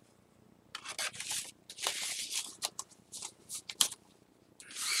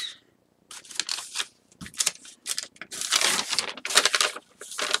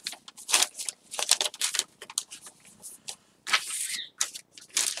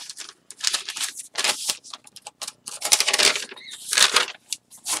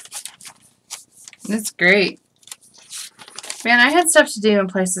 That's great. Man, I had stuff to do and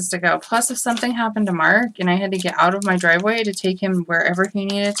places to go. Plus, if something happened to Mark and I had to get out of my driveway to take him wherever he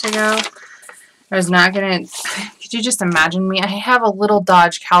needed to go, I was not going to... Could you just imagine me? I have a little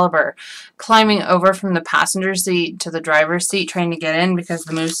Dodge Caliber climbing over from the passenger seat to the driver's seat trying to get in because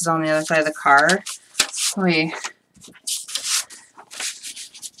the moose is on the other side of the car. Oy.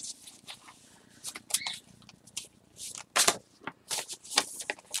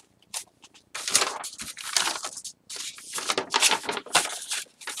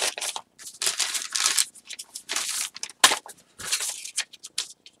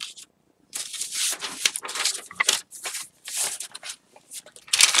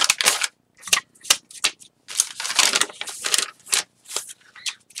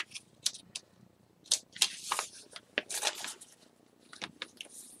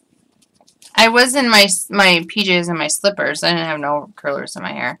 I was in my PJs and my slippers. I didn't have no curlers in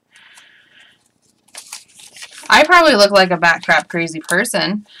my hair. I probably look like a backstrap crazy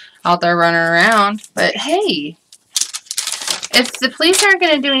person out there running around. But hey, if the police aren't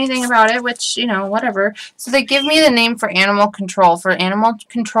going to do anything about it, which, you know, whatever. So they give me the name for animal control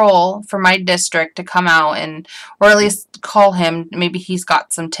for my district to come out and, or at least call him. Maybe he's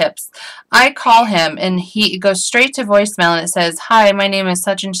got some tips. I call him and he goes straight to voicemail and it says, "Hi, my name is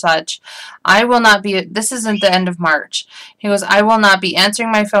such and such. I will not be, this isn't the end of March." He goes, "I will not be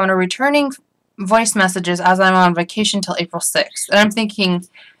answering my phone or returning voice messages as I'm on vacation till April 6th. And I'm thinking,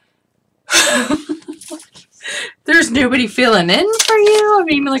 there's nobody filling in for you? I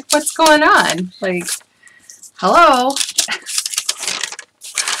mean, like, what's going on? Like, hello?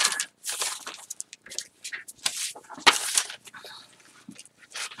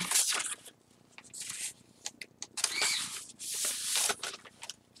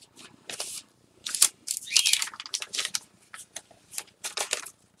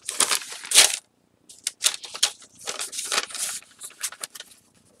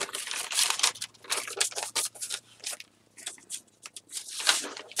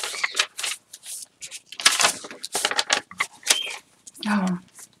 Oh.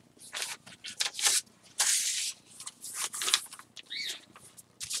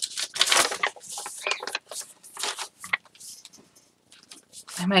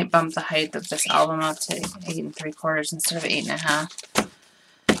 I might bump the height of this album up to 8 3/4 instead of 8 1/2.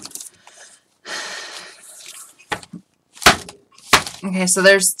 Okay, so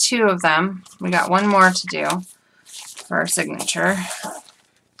there's 2 of them. We got one more to do for our signature.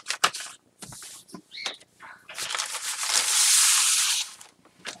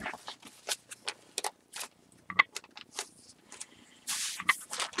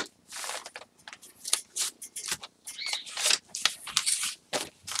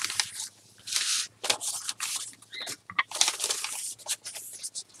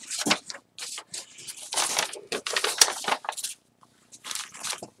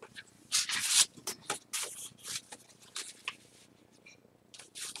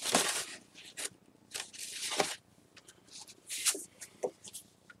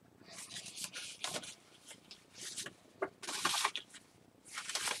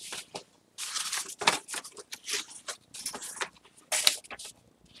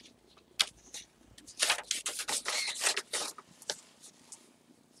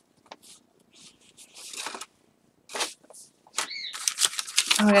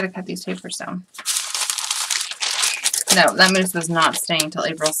 Oh, I gotta cut these papers down. No, that mousse was not staying till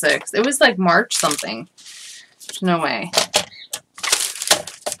April 6th. It was like March something. There's no way.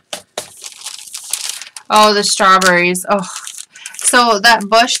 Oh, the strawberries. Oh, so that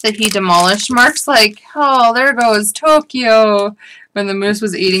bush that he demolished, Mark's like, oh, there goes Tokyo. When the moose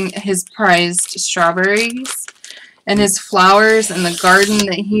was eating his prized strawberries and his flowers and the garden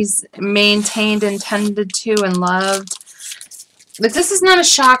that he's maintained and tended to and loved. But this is not a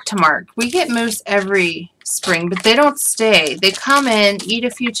shock to Mark. We get moose every spring, but they don't stay. They come in, eat a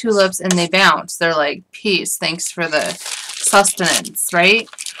few tulips, and they bounce. They're like, peace, thanks for the sustenance, right?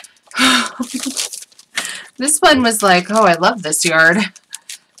 This one was like, oh, I love this yard.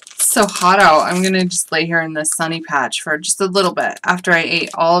 It's so hot out. I'm going to just lay here in this sunny patch for just a little bit after I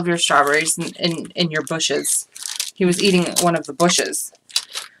ate all of your strawberries in your bushes. He was eating one of the bushes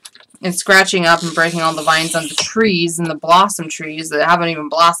and scratching up and breaking all the vines on the trees and the blossom trees that haven't even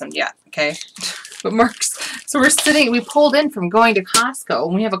blossomed yet, okay? But Mark's, so we're sitting, we pulled in from going to Costco,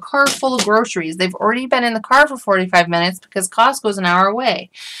 and we have a car full of groceries. They've already been in the car for 45 minutes because Costco's an hour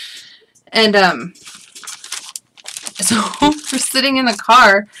away. And, so we're sitting in the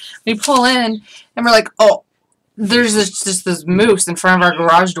car, we pull in, and we're like, oh, there's just this moose in front of our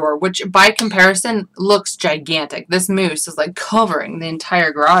garage door, which by comparison looks gigantic. This moose is like covering the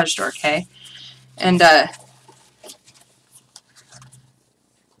entire garage door, okay? And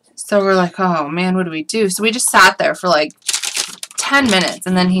so we're like, oh man, what do we do? So we just sat there for like 10 minutes,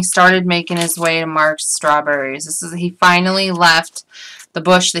 and then he started making his way to Mark's strawberries. He finally left the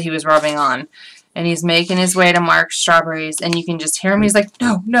bush that he was rubbing on, and he's making his way to Mark's strawberries, and you can just hear him. He's like,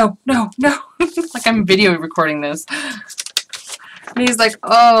 no, no, no, no. Like I'm video recording this. And he's like,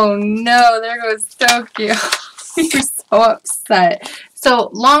 oh no, there goes Tokyo. He's so upset. So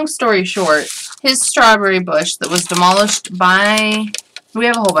long story short, his strawberry bush that was demolished by, we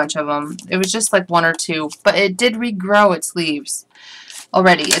have a whole bunch of them. It was just like one or two, but it did regrow its leaves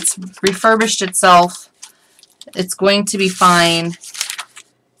already. It's refurbished itself. It's going to be fine.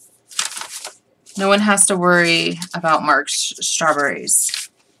 No one has to worry about Mark's strawberries.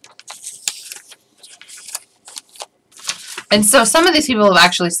 And so some of these people have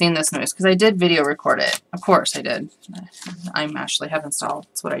actually seen this moose because I did video record it. Of course I did. I'm Ashley Heavenstall.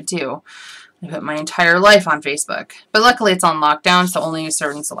 That's what I do. I put my entire life on Facebook. But luckily it's on lockdown, so only a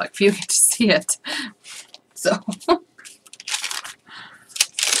certain select few get to see it. So...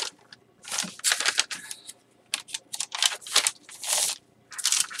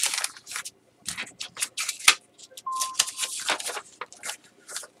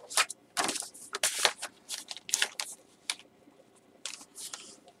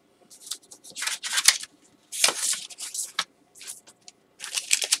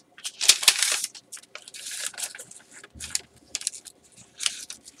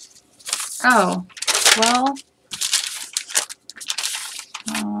 Oh, well,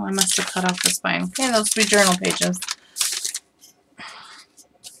 oh, I must have cut off the spine. Okay, those 3 journal pages.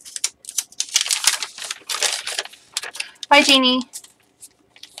 Bye, Jeannie.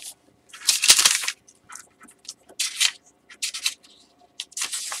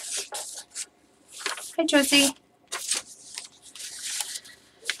 Hi, Josie.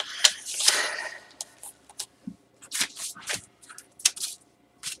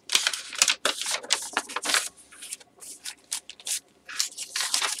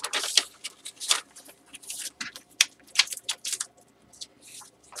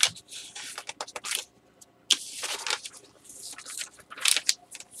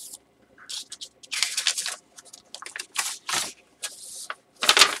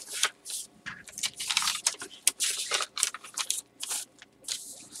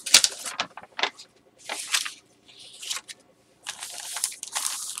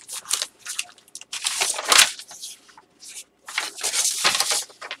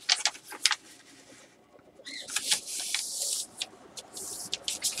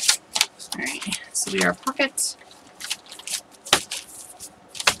 So we are pocket.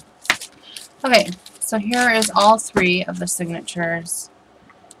 Okay, so here is all 3 of the signatures.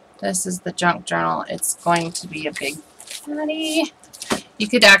 This is the junk journal. It's going to be a big fatty. You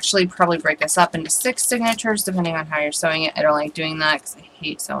could actually probably break this up into 6 signatures depending on how you're sewing it. I don't like doing that because I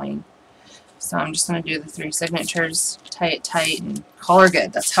hate sewing. So I'm just going to do the 3 signatures, tie it tight, and call her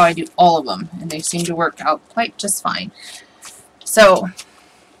good. That's how I do all of them, and they seem to work out quite just fine. So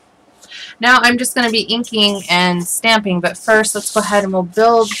now I'm just going to be inking and stamping, but first let's go ahead and we'll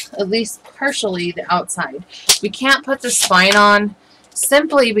build at least partially the outside. We can't put the spine on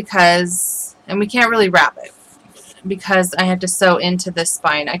simply because, and we can't really wrap it because I have to sew into this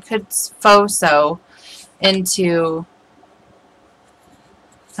spine. I could faux sew into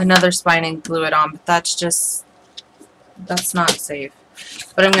another spine and glue it on, but that's not safe.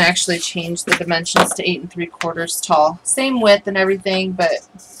 But I'm going to actually change the dimensions to 8 3/4 tall. Same width and everything, but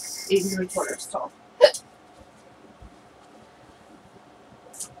 8 3/4 tall.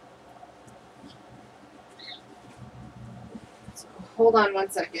 So hold on one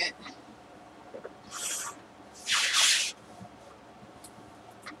second.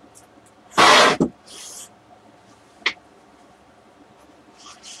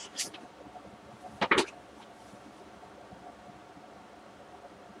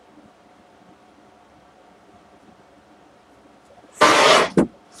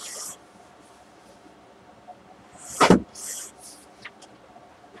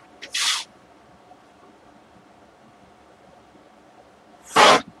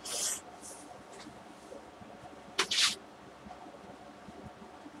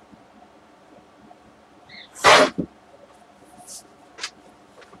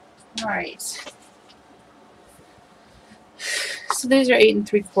 Alright. So these are 8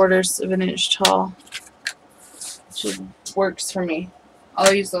 3/4 inch tall. Which works for me.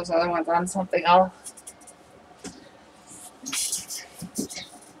 I'll use those other ones on something else.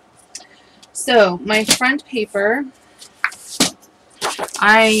 So my front paper,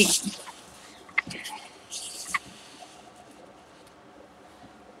 I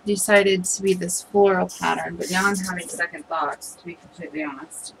decided to be this floral pattern, but now I'm having second thoughts, to be completely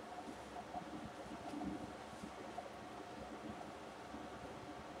honest.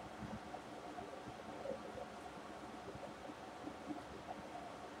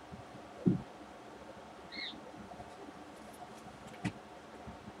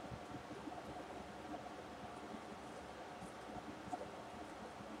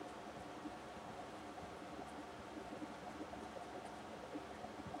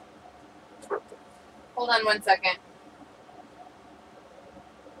 Hold on one second.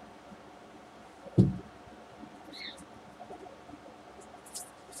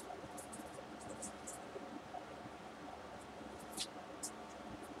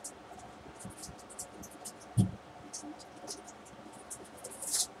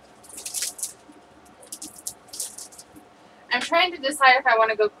 I'm trying to decide if I want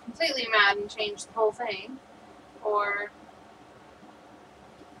to go completely mad and change the whole thing, or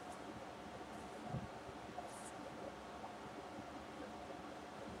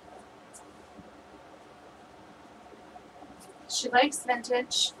she likes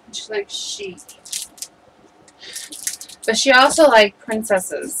vintage, and she likes chic. But she also liked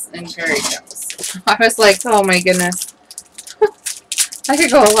princesses and fairy tales. I was like, oh my goodness. I could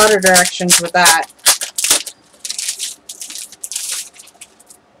go a lot of directions with that.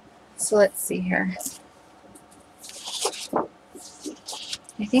 So let's see here.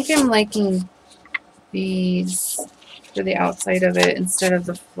 I think I'm liking these for the outside of it instead of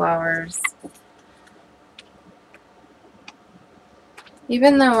the flowers.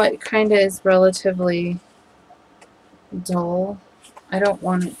 Even though it kind of is relatively dull, I don't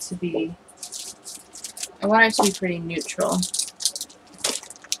want it to be, I want it to be pretty neutral.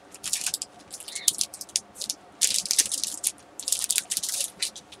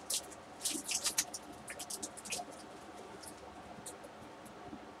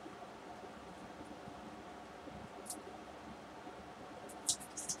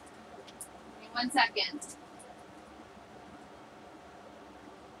 Give me 1 second.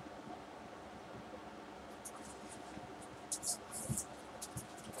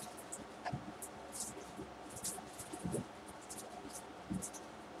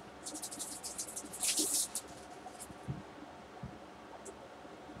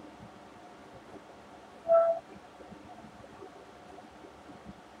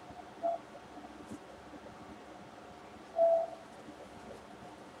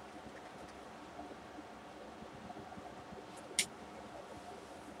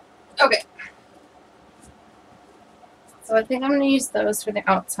 Okay. So I think I'm going to use those for the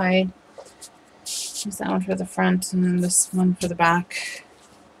outside. Use that one for the front and then this one for the back.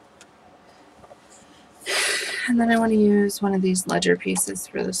 And then I want to use one of these ledger pieces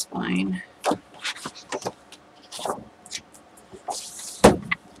for the spine.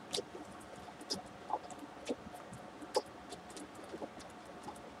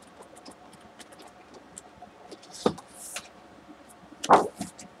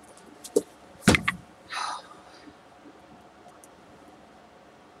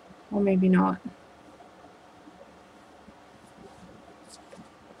 Or maybe not.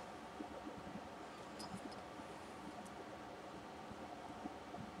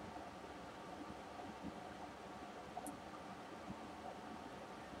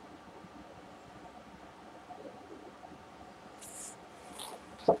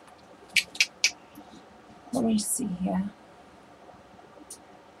 Let me see here.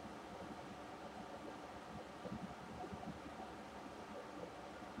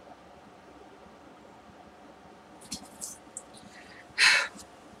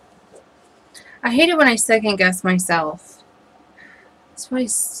 I hate it when I second guess myself. That's why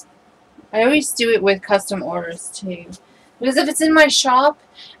I always do it with custom orders too. Because if it's in my shop,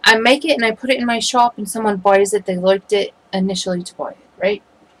 I make it and I put it in my shop and someone buys it, they liked it initially to buy it, right?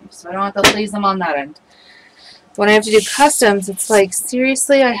 So I don't have to please them on that end. When I have to do customs, it's like,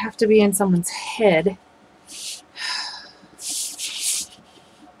 seriously, I have to be in someone's head.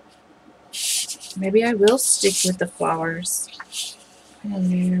 Maybe I will stick with the flowers. I don't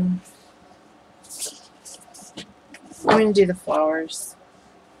know. I'm going to do the flowers.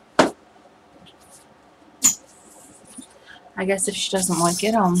 I guess if she doesn't like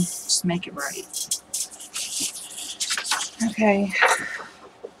it, I'll just make it right. Okay.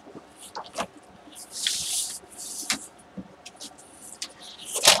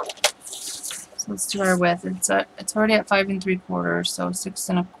 So let's do our width. It's already at 5 3/4, so 6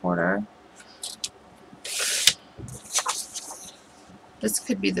 1/4. This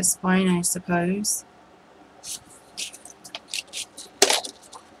could be the spine, I suppose.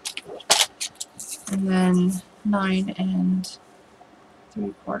 And then 9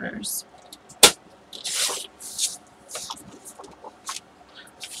 3/4.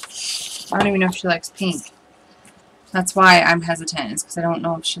 I don't even know if she likes pink. That's why I'm hesitant, is because I don't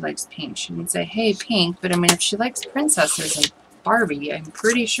know if she likes pink. She didn't say, hey, pink, but I mean, if she likes princesses and Barbie, I'm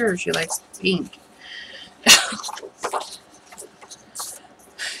pretty sure she likes pink.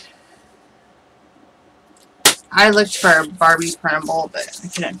 I looked for a Barbie printable, but I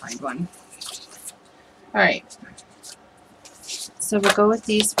couldn't find one. Alright. So we'll go with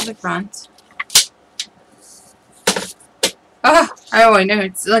these for the front. Oh, I know.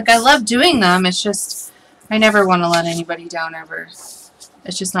 It's like, I love doing them. It's just, I never want to let anybody down ever.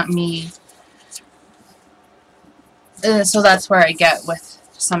 It's just not me. So that's where I get with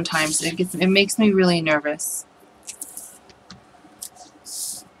sometimes. It makes me really nervous.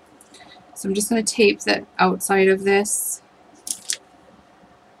 So I'm just going to tape the outside of this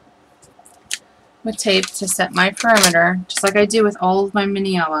with tape to set my perimeter, just like I do with all of my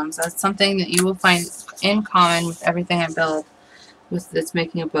mini albums. That's something that you will find in common with everything I build with this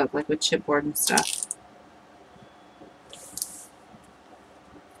making a book, like with chipboard and stuff.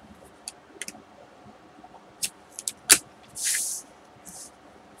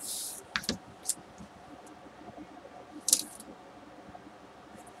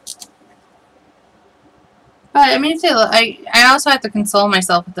 But I mean, if they, I also have to console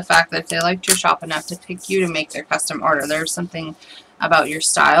myself with the fact that if they liked your shop enough to pick you to make their custom order, there's something about your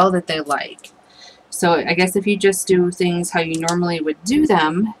style that they like. So I guess if you just do things how you normally would do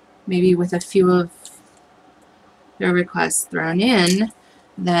them, maybe with a few of their requests thrown in,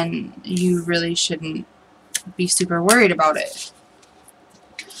 then you really shouldn't be super worried about it.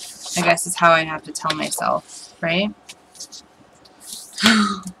 I guess is how I have to tell myself, right?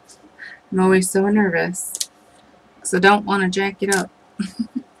 I'm always so nervous. So don't want to jack it up,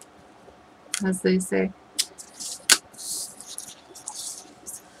 as they say.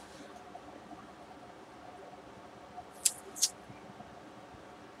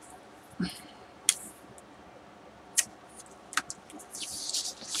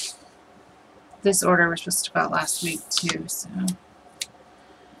 This order was supposed to go out last week too, so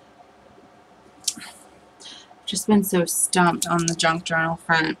just been so stumped on the junk journal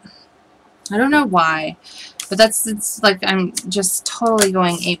front. I don't know why, but it's like I'm just totally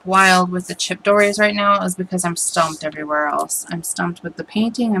going ape wild with the chip dories right now, is because I'm stumped everywhere else. I'm stumped with the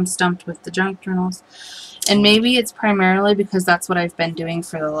painting, I'm stumped with the junk journals, and maybe it's primarily because that's what I've been doing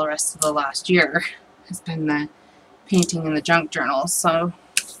for the rest of the last year. It's been the painting and the junk journals, so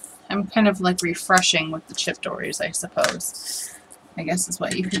I'm kind of like refreshing with the chip dories, I suppose. I guess is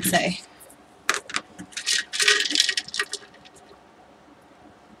what you could say.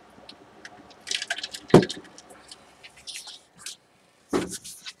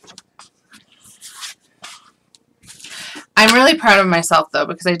 I'm really proud of myself, though,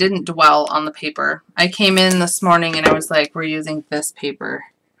 because I didn't dwell on the paper. I came in this morning and I was like, we're using this paper.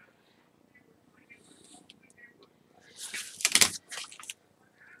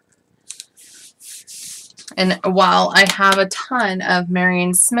 And while I have a ton of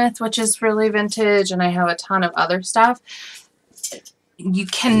Marion Smith, which is really vintage, and I have a ton of other stuff, you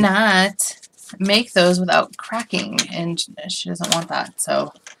cannot make those without cracking, and she doesn't want that,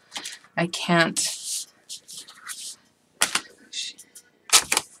 so I can't.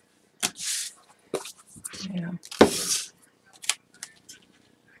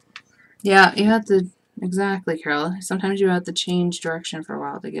 Yeah, you have to Exactly, Carol. Sometimes you have to change direction for a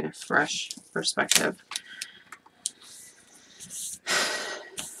while to get a fresh perspective.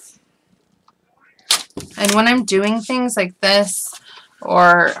 And when I'm doing things like this,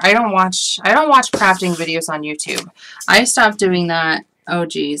 or I don't watch crafting videos on YouTube. I stopped doing that, oh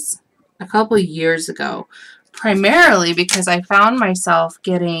geez, a couple years ago. Primarily because I found myself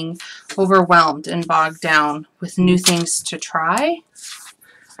getting overwhelmed and bogged down with new things to try.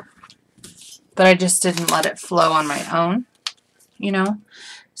 But I just didn't let it flow on my own, you know?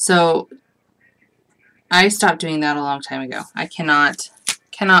 So I stopped doing that a long time ago. I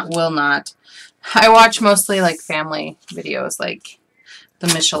will not. I watch mostly like family videos like the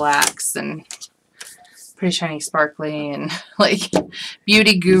Michelaks and Pretty Shiny Sparkly and like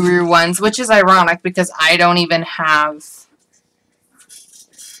beauty guru ones, which is ironic because I don't even have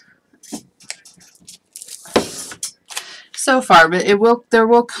so far, but there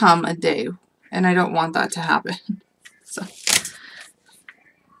will come a day, and I don't want that to happen. So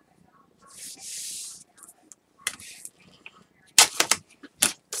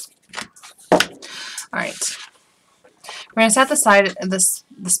all right. We're going to set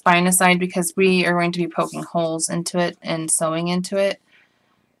the spine aside because we are going to be poking holes into it and sewing into it,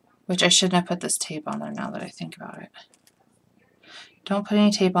 which I shouldn't have put this tape on there now that I think about it. Don't put any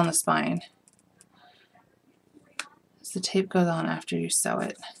tape on the spine. The tape goes on after you sew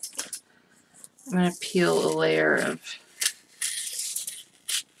it. I'm going to peel a layer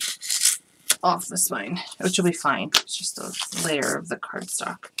off the spine, which will be fine. It's just a layer of the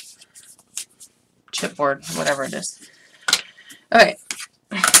cardstock, chipboard, whatever it is. Okay.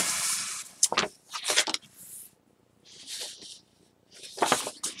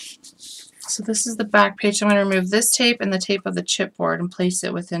 So this is the back page. I'm going to remove this tape and the tape of the chipboard and place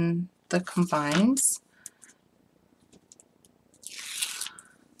it within the combines.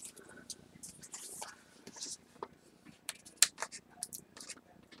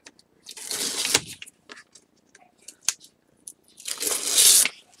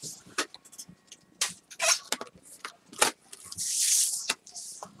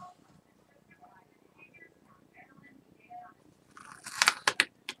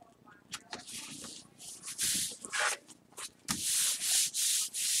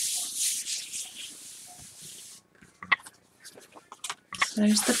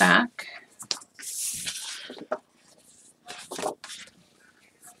 There's the back.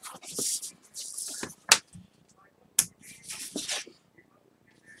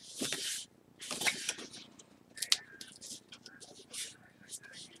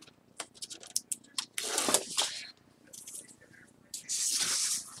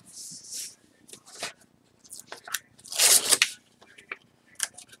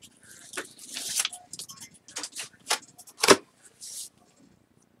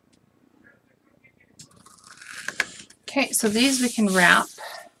 Okay, so these we can wrap.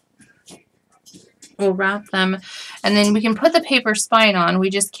 We'll wrap them, and then we can put the paper spine on. We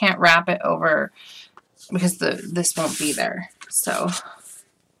just can't wrap it over because this won't be there. So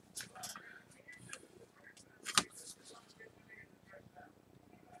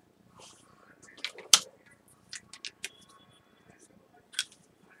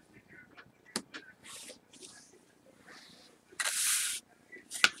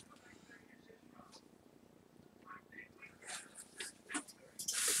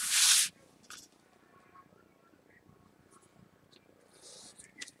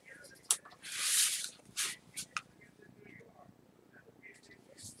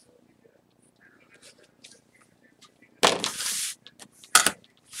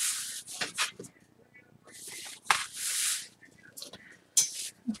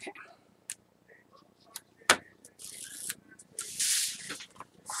okay.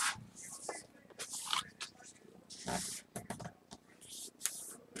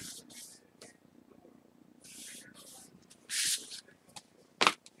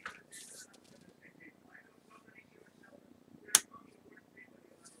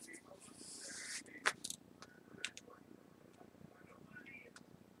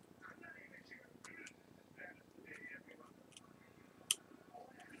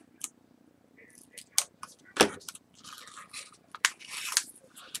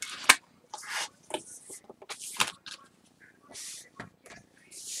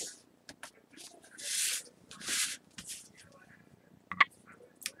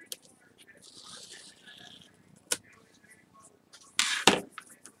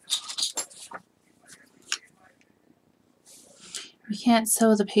 We can't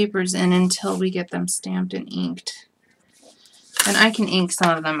sew the papers in until we get them stamped and inked. And I can ink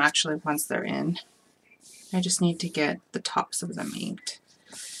some of them actually once they're in. I just need to get the tops of them inked.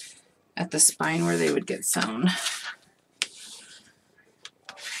 at the spine where they would get sewn.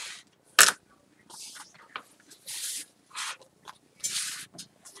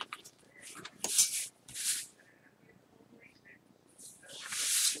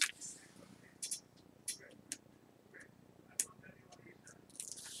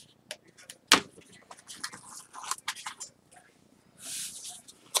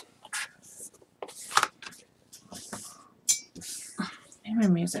 My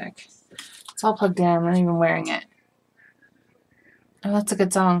music. It's all plugged in. I'm not even wearing it. Oh, that's a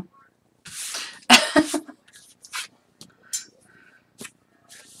good song.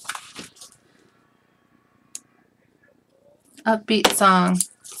 Upbeat song.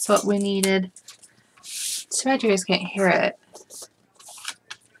 That's what we needed. Too bad you guys can't hear it.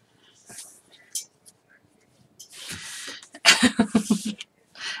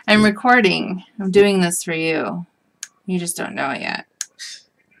 I'm recording. I'm doing this for you. You just don't know it yet.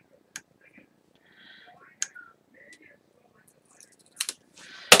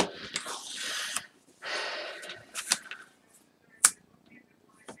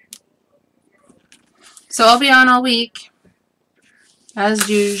 So I'll be on all week, as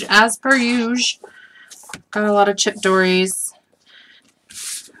per usual. Got a lot of chip dories.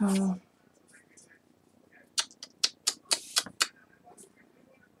 Oh.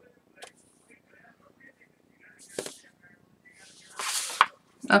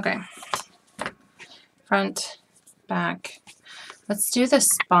 Okay. Front, back. Let's do the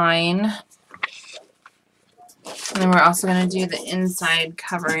spine. And then we're also going to do the inside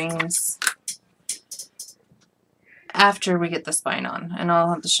coverings after we get the spine on. And I'll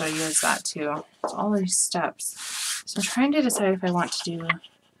have to show you guys that too. It's all these steps. So I'm trying to decide if I want to do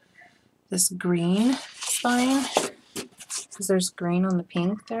this green spine, because there's green on the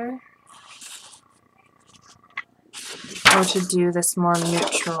pink there, or to do this more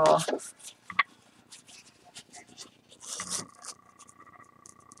neutral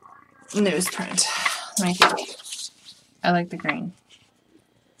newsprint. I think I like the green.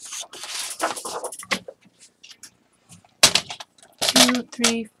 Two,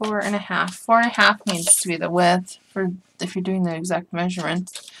 3, 4.5. 4.5 needs to be the width for if you're doing the exact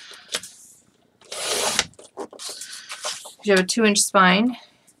measurement. If you have a 2-inch spine,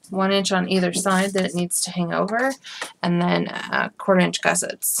 1 inch on either side that it needs to hang over, and then 1/4 inch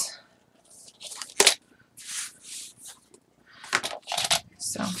gussets.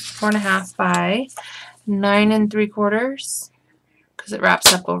 So 4.5 by 9 3/4, because it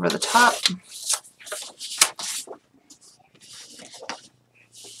wraps up over the top.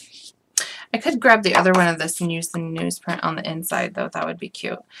 I could grab the other one of this and use the newsprint on the inside, though. That would be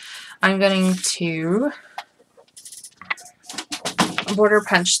cute. I'm going to border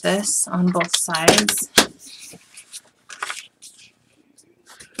punch this on both sides.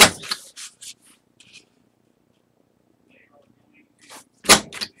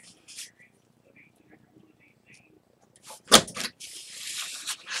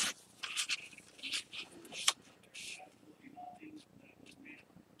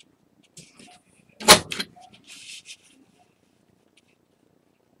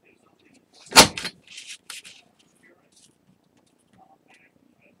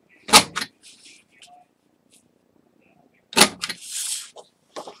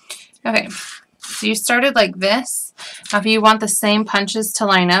 Okay, so you started like this. Now if you want the same punches to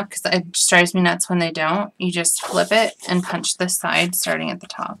line up, because it just drives me nuts when they don't, you just flip it and punch this side starting at the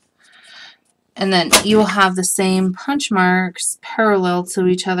top. And then you will have the same punch marks parallel to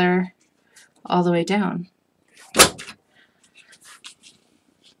each other all the way down.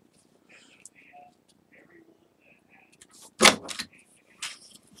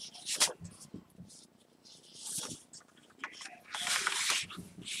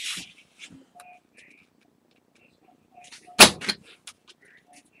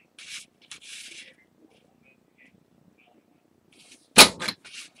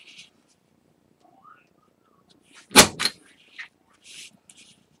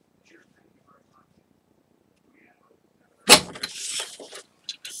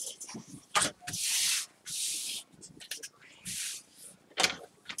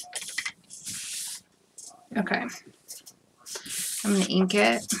 Okay, I'm going to ink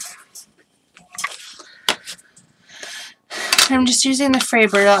it. I'm just using the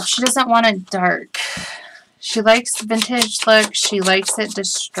Frabor. She doesn't want it dark. She likes vintage look. She likes it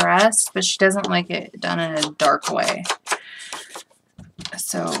distressed, but she doesn't like it done in a dark way.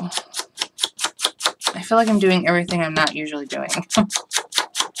 So I feel like I'm doing everything I'm not usually doing.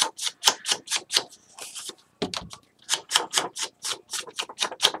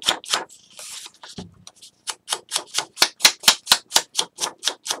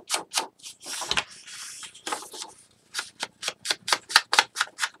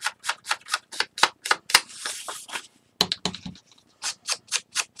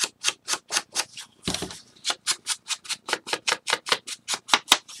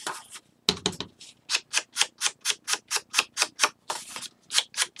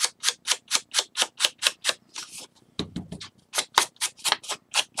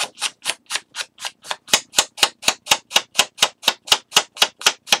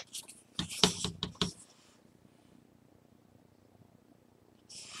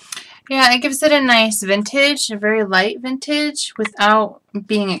 Yeah, it gives it a nice vintage, a very light vintage, without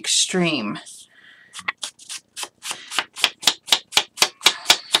being extreme.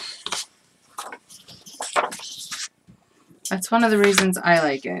 That's one of the reasons I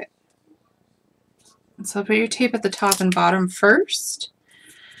like it. So put your tape at the top and bottom first.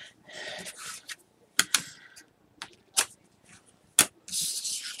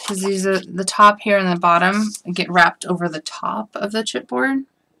 Because these are the top here and the bottom get wrapped over the top of the chipboard.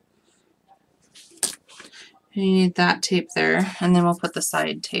 You need that tape there, and then we'll put the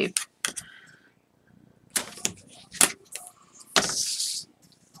side tape.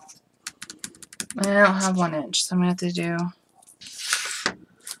 I don't have 1 inch, so I'm going to have to do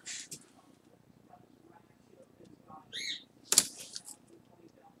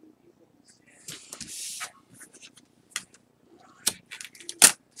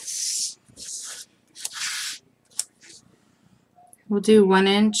we'll do 1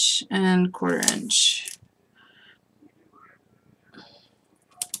 inch and 1/4 inch.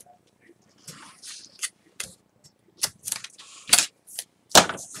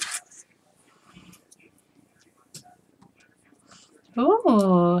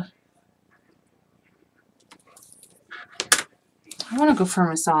 Ooh. I want to go for a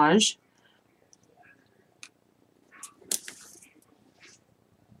massage.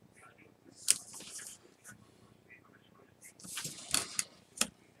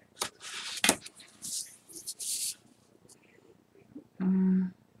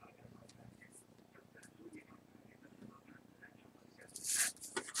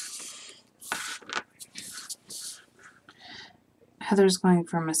 Heather's going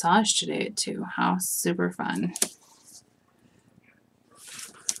for a massage today at 2. How super fun.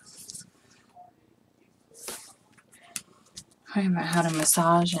 I haven't had a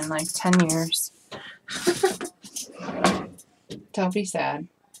massage in like 10 years. Don't be sad.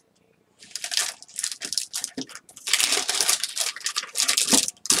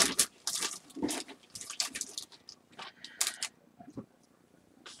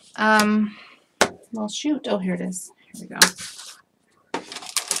 Well, shoot. Oh, here it is. Here we go.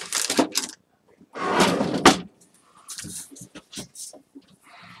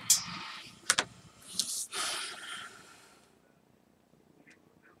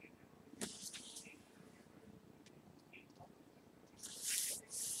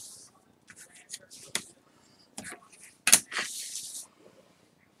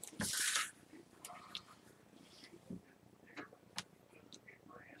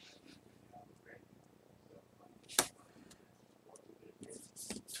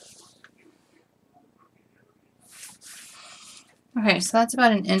 Okay, so that's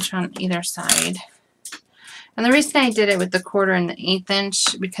about 1 inch on either side. And the reason I did it with the 1/4 and the 1/8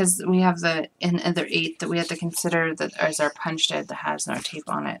 inch, because we have the other 1/8 that we have to consider that as our punched edge that has no tape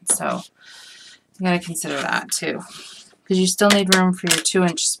on it. So you got to consider that too, because you still need room for your 2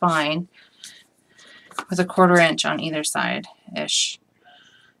 inch spine with a 1/4 inch on either side ish,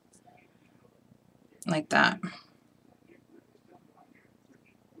 like that.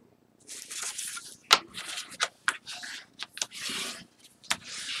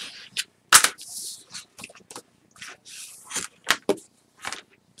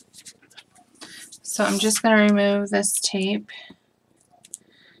 So I'm just going to remove this tape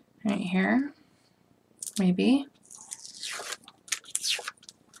right here, maybe.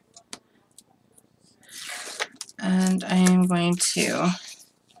 And I am going to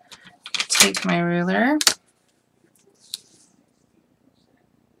take my ruler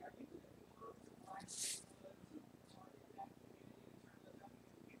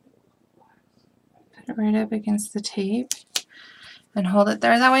put it right up against the tape and hold it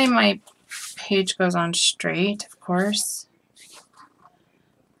there. That way my page goes on straight, of course.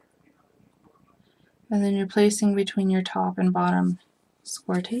 And then you're placing between your top and bottom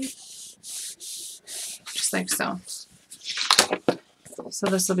score tape, just like so. So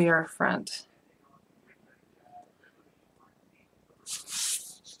this will be our front.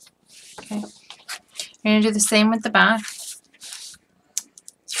 Okay. You're going to do the same with the back.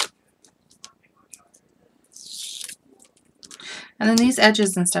 And then these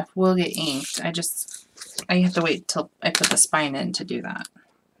edges and stuff will get inked. I have to wait till I put the spine in to do that.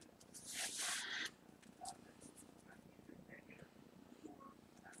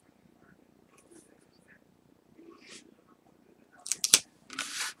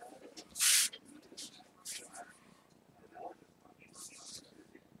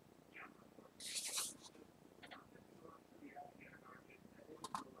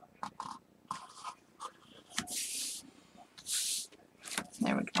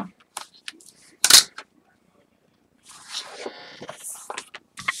 There we go.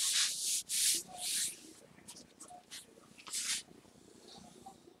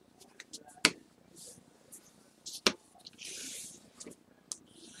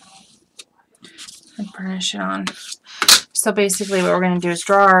 burnish it on. So basically what we're going to do is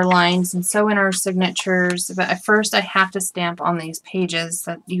draw our lines and sew in our signatures. But at first I have to stamp on these pages.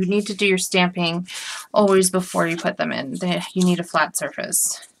 That you need to do your stamping always before you put them in. You need a flat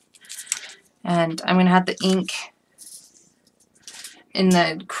surface. And I'm going to have the ink in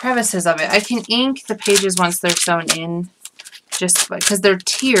the crevices of it. I can ink the pages once they're sewn in, just because they're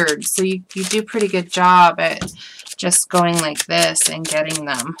tiered, so you do a pretty good job at just going like this and getting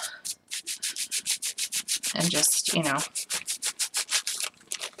them. And just, you know.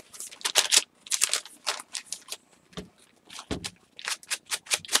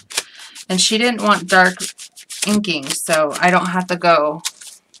 And she didn't want dark inking, so I don't have to go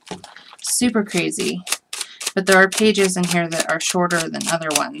super crazy. But there are pages in here that are shorter than other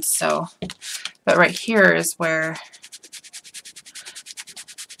ones, so. But right here is where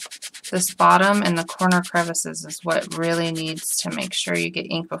this bottom and the corner crevices is what really needs to make sure you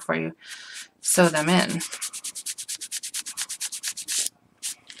get ink before you sew them in.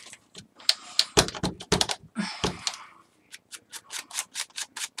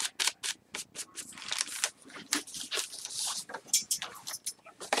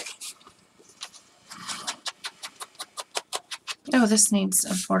 Oh, this needs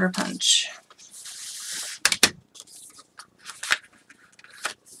a border punch.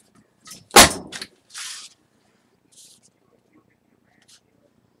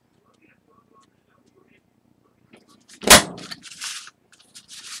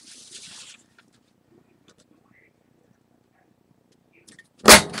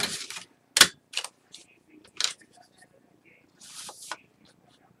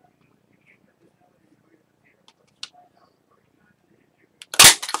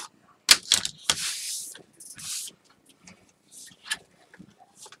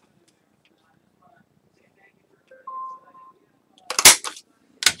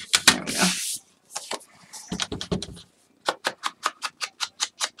 There we go.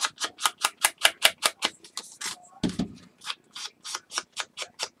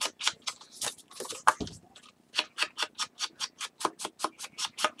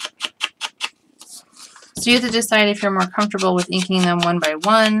 So you have to decide if you're more comfortable with inking them one by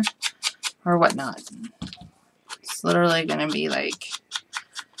one or whatnot. It's literally going to be like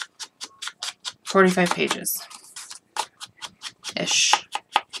 45 pages-ish.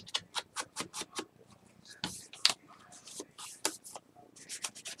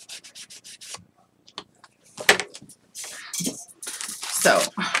 So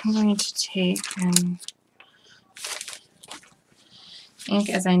I'm going to take and ink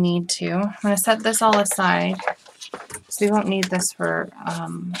as I need to. I'm going to set this all aside, so we won't need this for a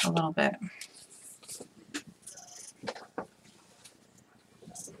little bit.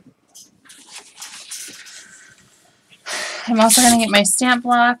 I'm also going to get my stamp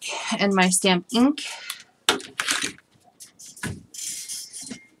block and my stamp ink,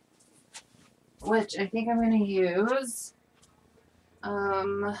 which I think I'm going to use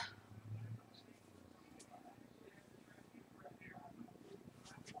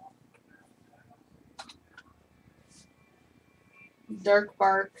Dark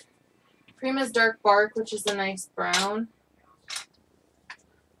Bark. Prima's Dark Bark, which is a nice brown.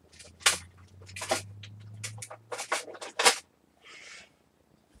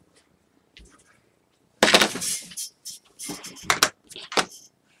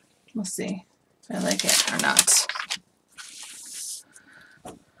 We'll see if I like it or not.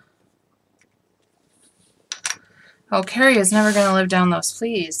 Oh, Carrie is never going to live down those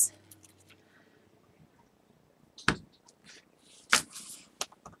fleas.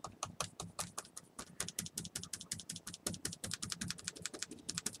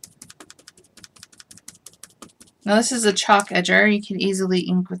 Now this is a chalk edger. You can easily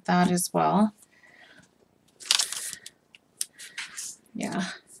ink with that as well. Yeah.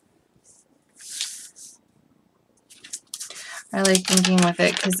 I like inking with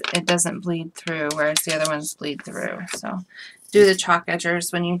it because it doesn't bleed through, whereas the other ones bleed through. So do the chalk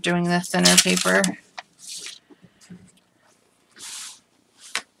edgers when you're doing the thinner paper.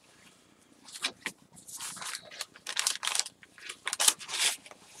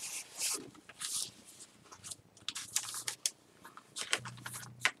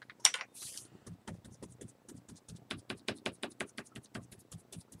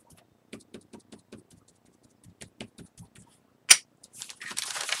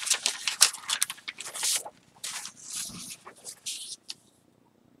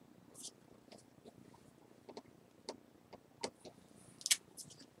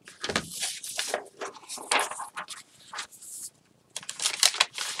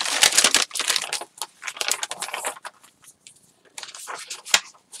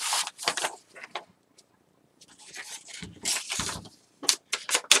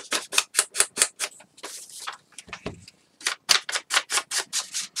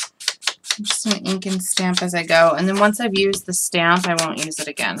 just going to ink and stamp as I go, and then once I've used the stamp, I won't use it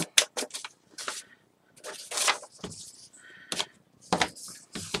again.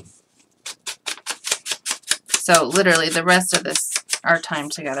 So literally the rest of this, our time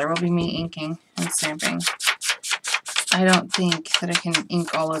together, will be me inking and stamping. I don't think that I can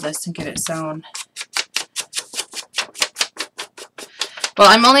ink all of this and get it sewn. Well,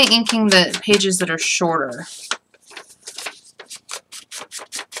 I'm only inking the pages that are shorter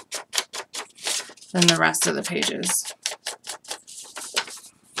than the rest of the pages.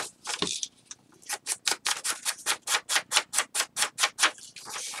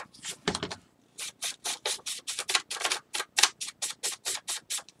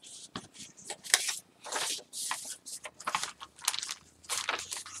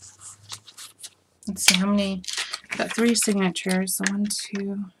 Let's see how many. I've got 3 signatures. So 1,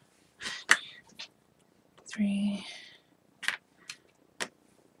 2, 3.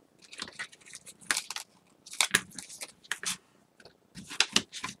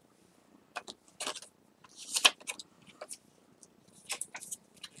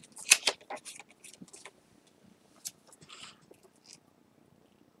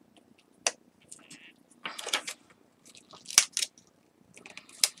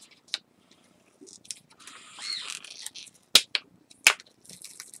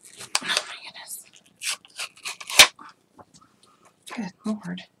 Good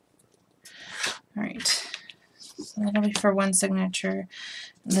Lord. Alright, so that'll be for 1 signature.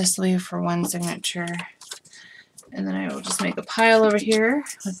 This will be for 1 signature. And then I will just make a pile over here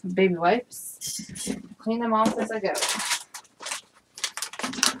with some baby wipes. Clean them off as I go.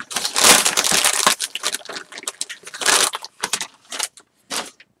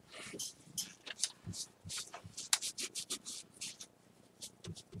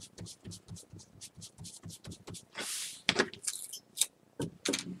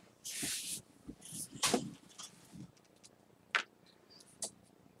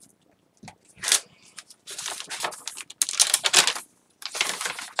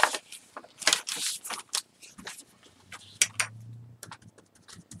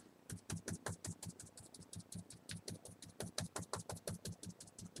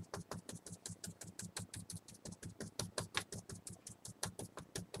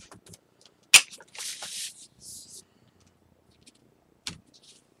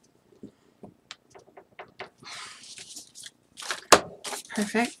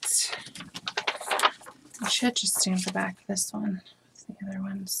 Perfect. I should just stamp the back of this one with the other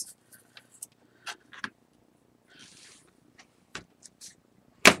ones.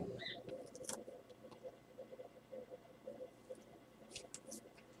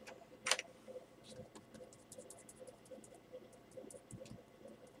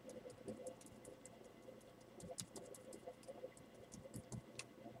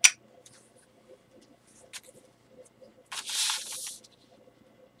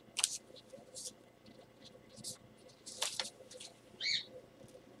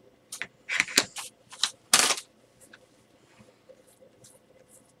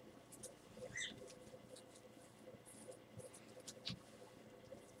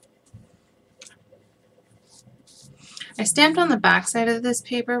 I stamped on the back side of this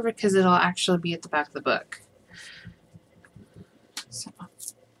paper because it'll actually be at the back of the book. So.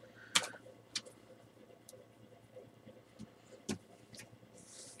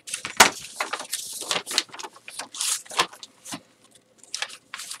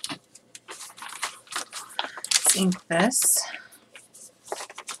 Let's ink this.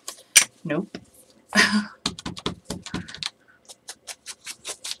 Nope.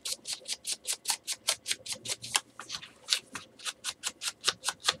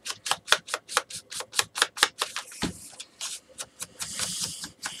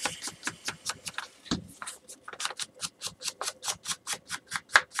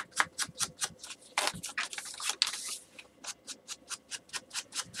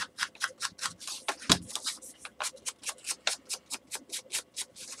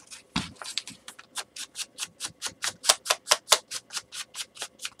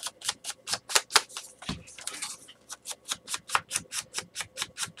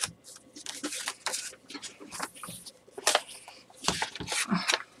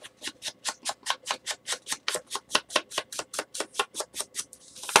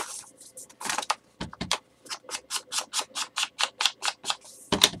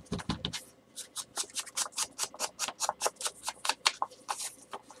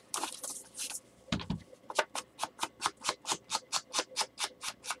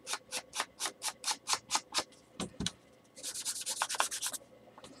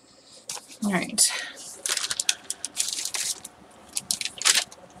 All right.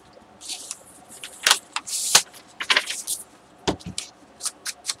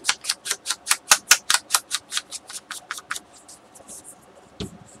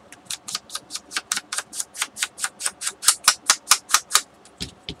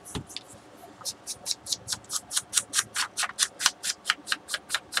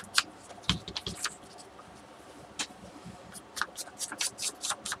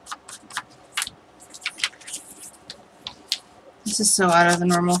 This is so out of the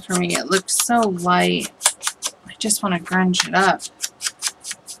normal for me. It looks so light. I just want to grunge it up.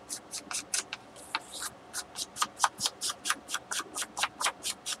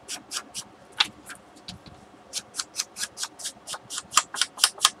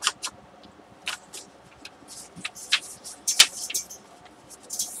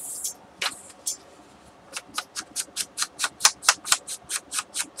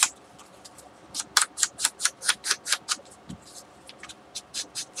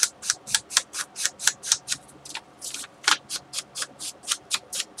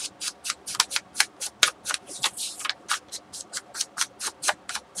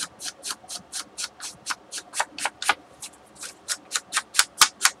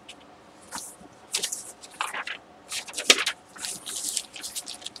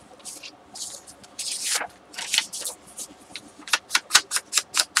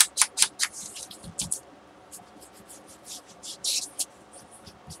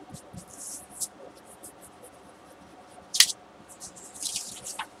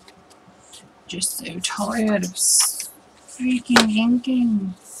 Just so tired of freaking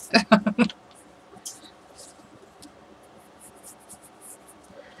inking.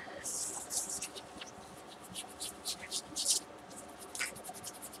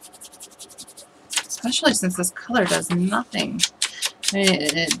 Especially since this color does nothing. I mean,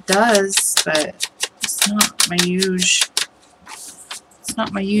 it does, but it's not my usual. It's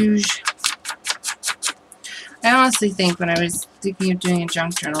not my usual. I honestly think when I was thinking of doing a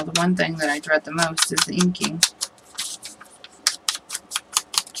junk journal, the one thing that I dread the most is the inking.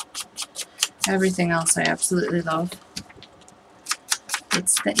 Everything else I absolutely love.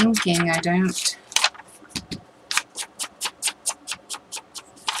 It's the inking I don't.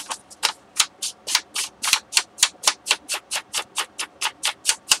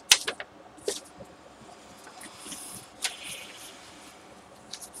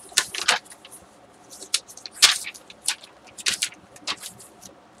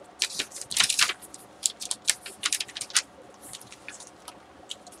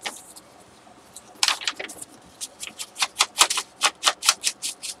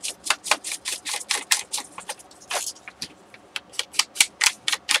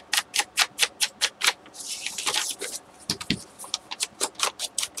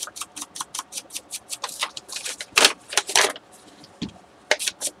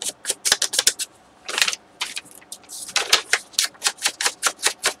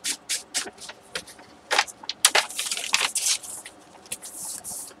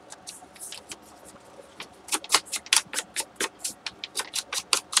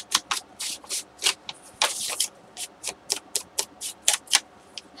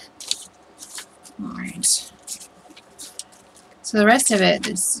 Alright. So the rest of it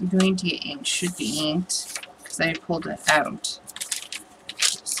is going to get inked, should be inked, because I pulled it out.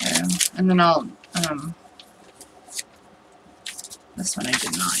 So, and then I'll, this one I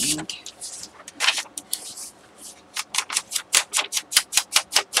did not ink.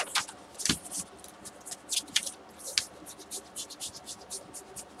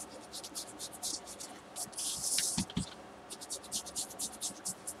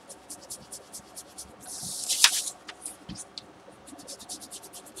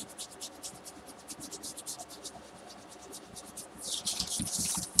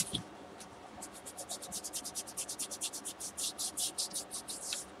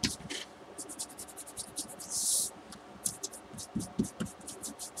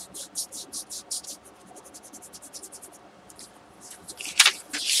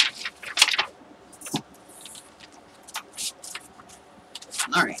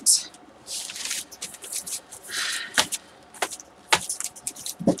 Alright.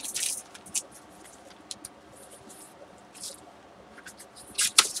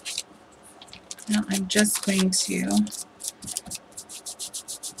 Now I'm just going to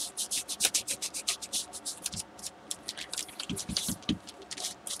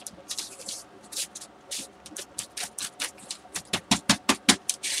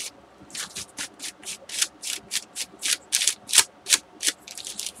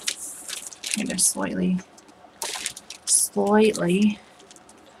kind of slightly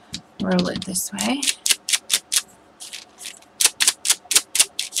roll it this way.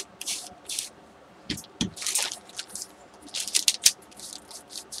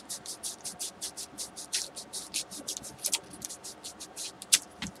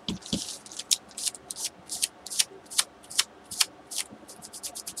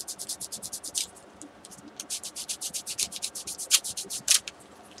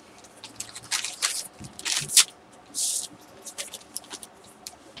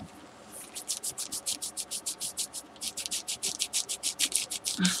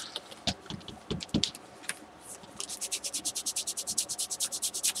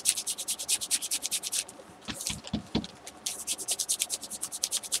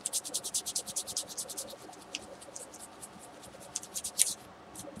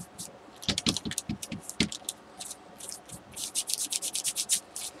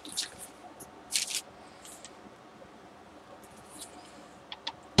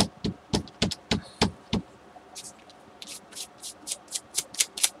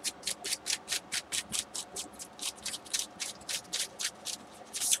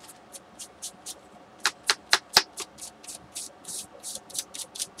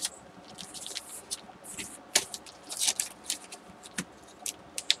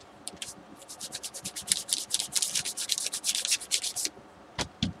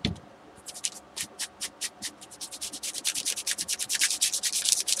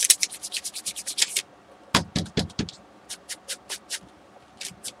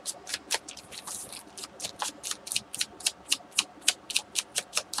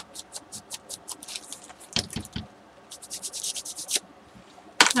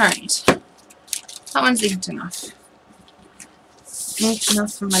 Alright. That one's inked enough. Inked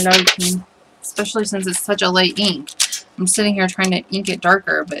enough for my liking. Especially since it's such a light ink. I'm sitting here trying to ink it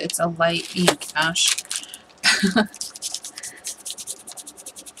darker, but it's a light ink, Ash.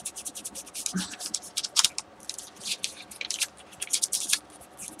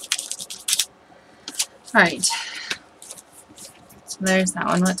 Alright. So there's that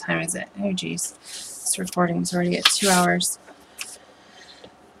one. What time is it? Oh geez. This recording's already at 2 hours.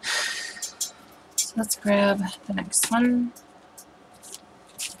 So let's grab the next one.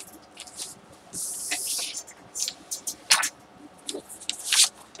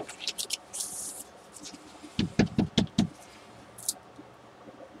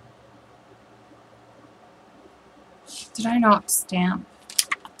 Did I not stamp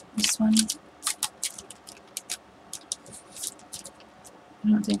this one? I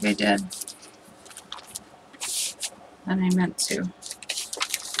don't think I did. And I meant to.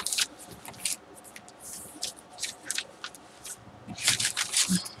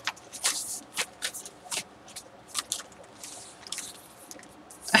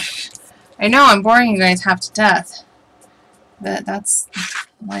 I know I'm boring you guys half to death. But that's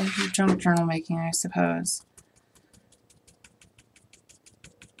why you junk journal making, I suppose.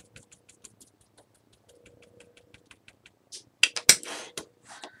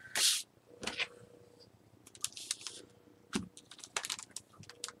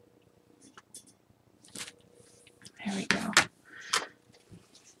 There we go.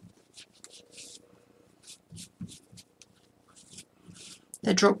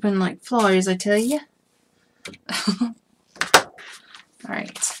 They're dropping like flies, I tell you.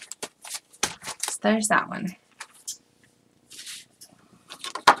 Alright. So there's that one.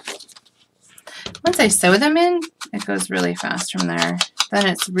 Once I sew them in, it goes really fast from there. Then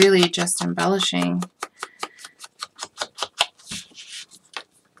it's really just embellishing.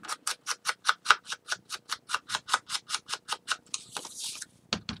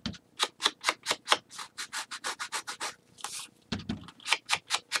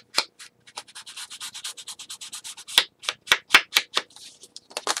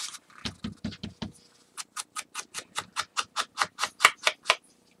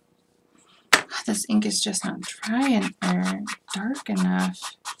 This ink is just not dry or dark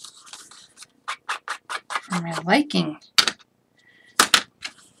enough for my liking.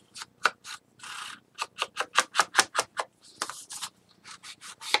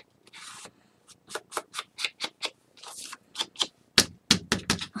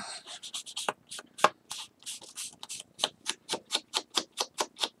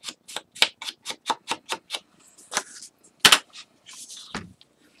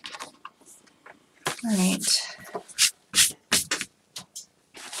 Alright.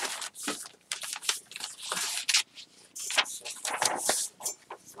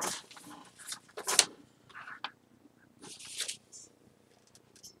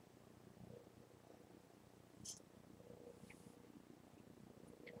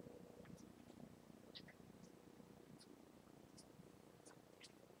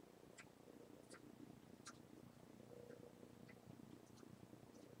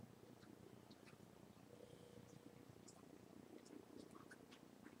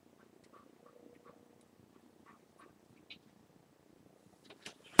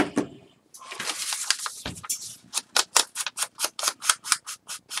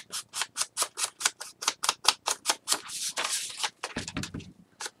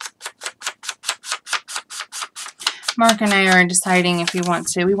 Mark and I are deciding if we want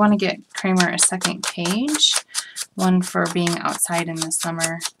to get Kramer a second cage, one for being outside in the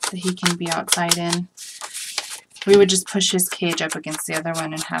summer that he can be outside in. We would just push his cage up against the other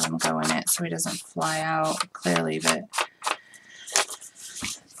one and have him go in it so he doesn't fly out clearly, but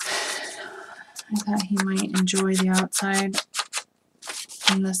I thought he might enjoy the outside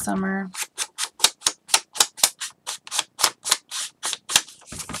in the summer.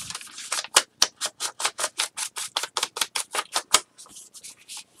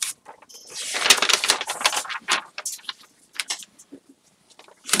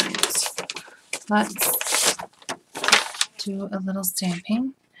 Let's do a little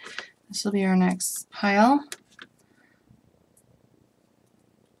stamping. This will be our next pile.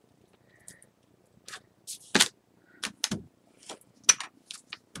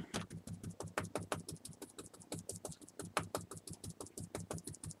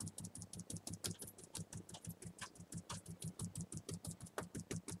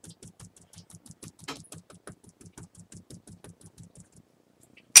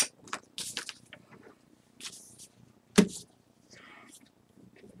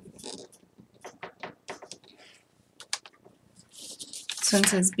 This one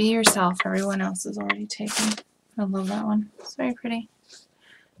says, be yourself, everyone else is already taken. I love that one. It's very pretty.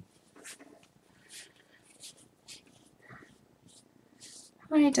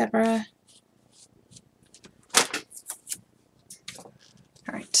 Hi, Deborah. All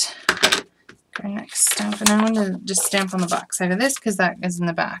right. Our next stamp, and I'm going to just stamp on the back side of this because that is in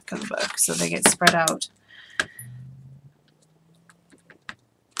the back of the book, so they get spread out.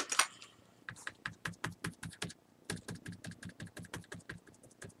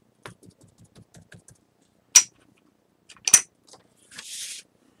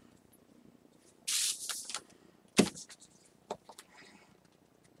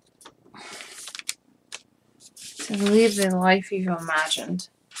 To live the life you've imagined.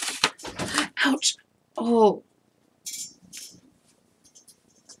 Ouch! Oh.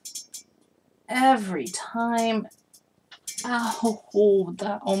 Every time. Oh,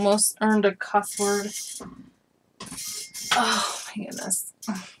 that almost earned a cuss word. Oh my goodness.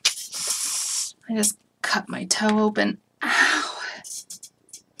 I just cut my toe open. Ow.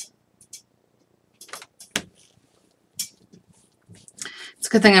 It's a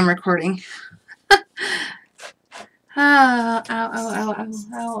good thing I'm recording. Ow, ow, ow, ow,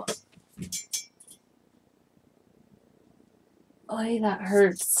 ow. Oy, that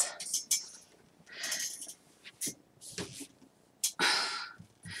hurts.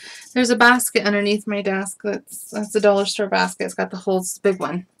 There's a basket underneath my desk that's a dollar store basket. It's got the holes, big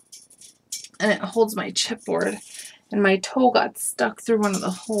one. And it holds my chipboard. And my toe got stuck through one of the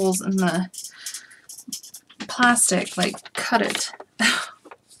holes in the plastic, like cut it.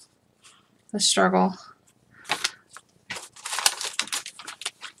 The struggle.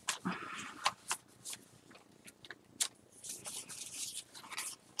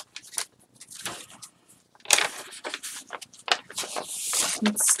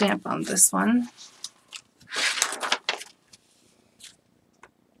 Let's stamp on this one.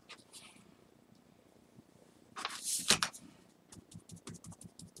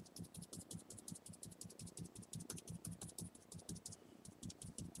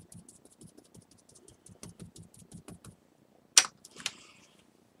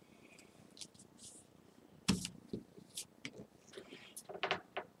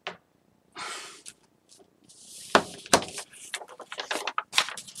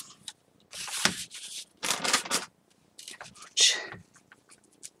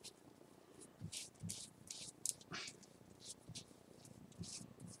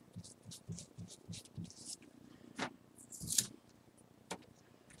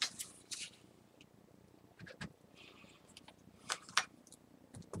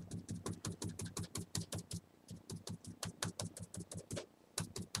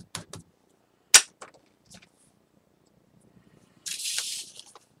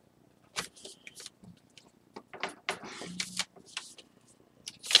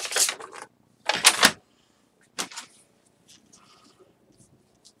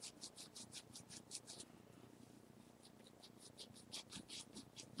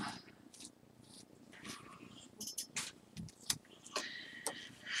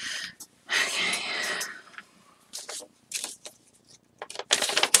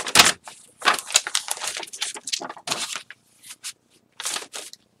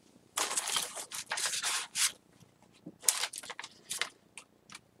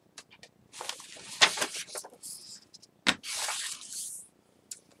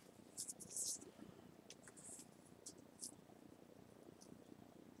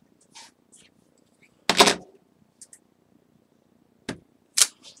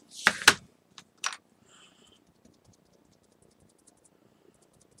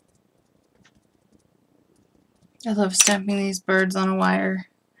 I love stamping these birds on a wire,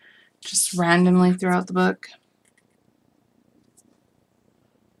 just randomly throughout the book.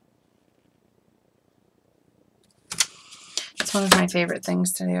 It's one of my favorite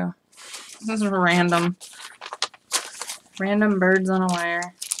things to do. Those are random birds on a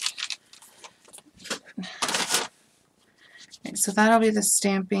wire. Okay, so that'll be the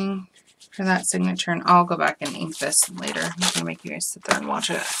stamping for that signature, and I'll go back and ink this later. I'm not going to make you guys sit there and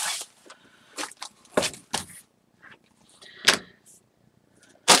watch it.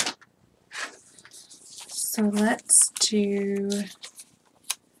 So let's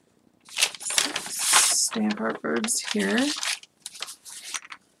stamp our birds here.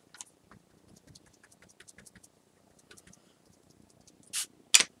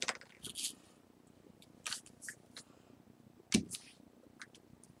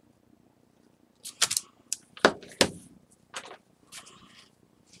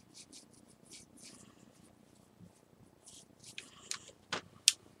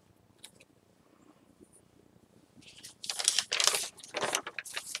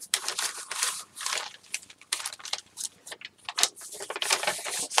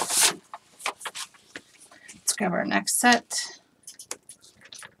 grab our next set.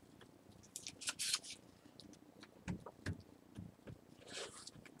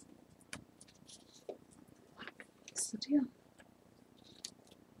 What's the deal?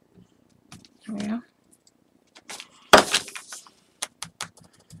 There we go.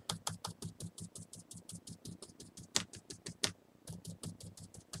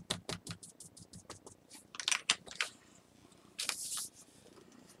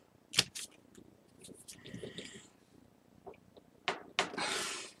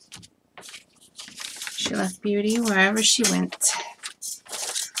 She left beauty wherever she went.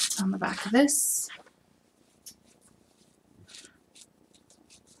 On the back of this.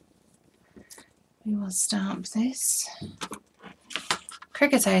 We will stamp this.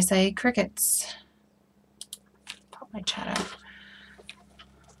 Crickets, I say, crickets. Pop my chat out.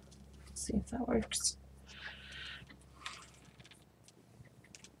 See if that works.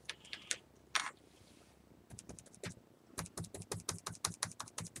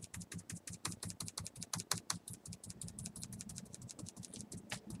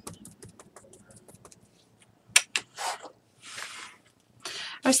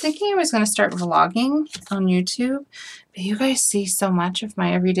 I was thinking I was going to start vlogging on YouTube, but you guys see so much of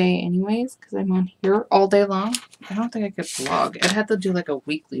my everyday anyways because I'm on here all day long. I don't think I could vlog. I'd have to do like a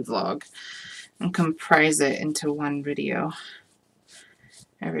weekly vlog and comprise it into one video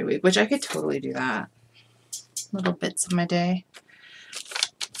every week, which I could totally do that. Little bits of my day.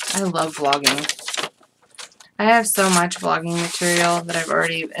 I love vlogging. I have so much vlogging material that I've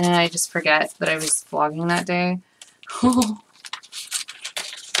already, and I just forget that I was vlogging that day.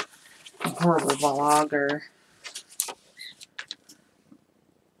 A horrible vlogger.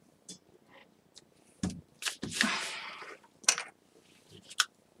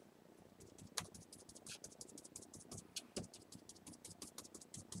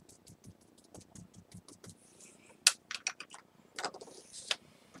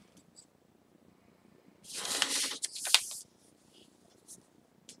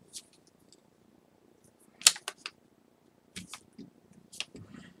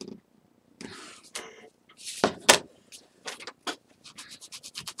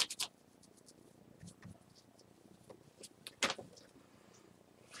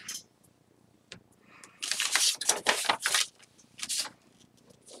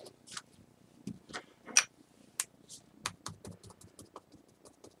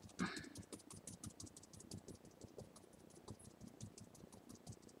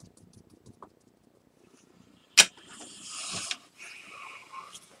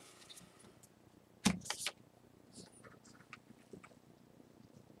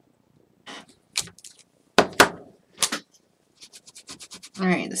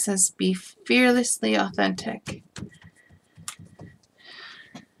 Alright, this says be fearlessly authentic.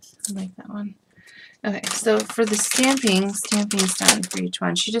 I like that one. Okay, so for the stamping's done for each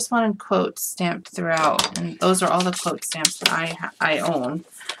one. She just wanted quotes stamped throughout, and those are all the quote stamps that I own.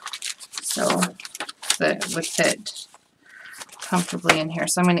 So that would fit comfortably in here.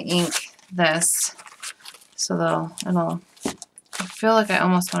 So I'm going to ink this so I feel like I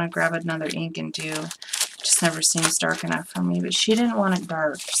almost want to grab another ink and do. Just never seems dark enough for me, but she didn't want it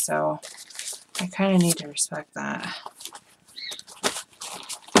dark, so I kind of need to respect that.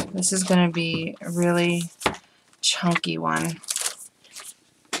 This is going to be a really chunky one.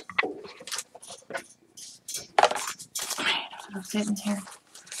 It'll fit in here.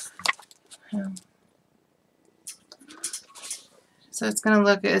 Yeah. So it's going to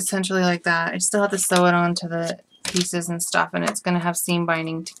look essentially like that. I still have to sew it onto the pieces and stuff, and it's going to have seam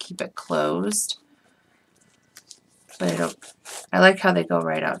binding to keep it closed. But I like how they go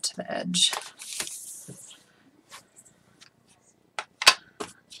right out to the edge.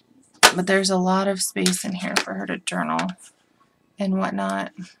 But there's a lot of space in here for her to journal and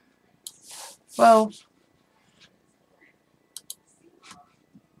whatnot. Whoa.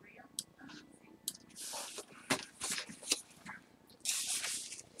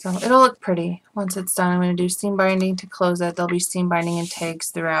 So it'll look pretty once it's done. I'm going to do seam binding to close it. There'll be seam binding and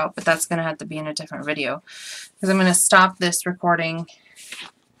tags throughout, but that's going to have to be in a different video because I'm going to stop this recording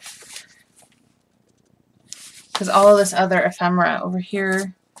because all of this other ephemera over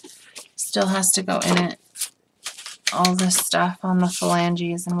here still has to go in it. All this stuff on the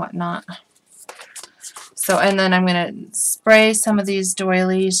phalanges and whatnot. So, and then I'm going to spray some of these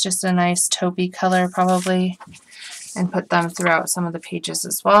doilies, just a nice taupey color probably, and put them throughout some of the pages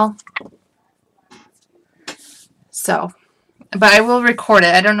as well. So, but I will record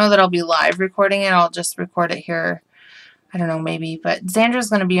it. I don't know that I'll be live recording it. I'll just record it here I don't know, maybe. But Xandra's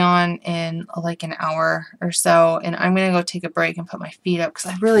going to be on in like an hour or so, and I'm going to go take a break and put my feet up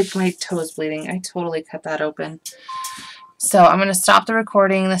because my toe is bleeding. I totally cut that open. So I'm going to stop the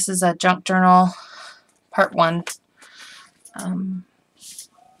recording. This is a junk journal part 1.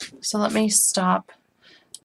 So let me stop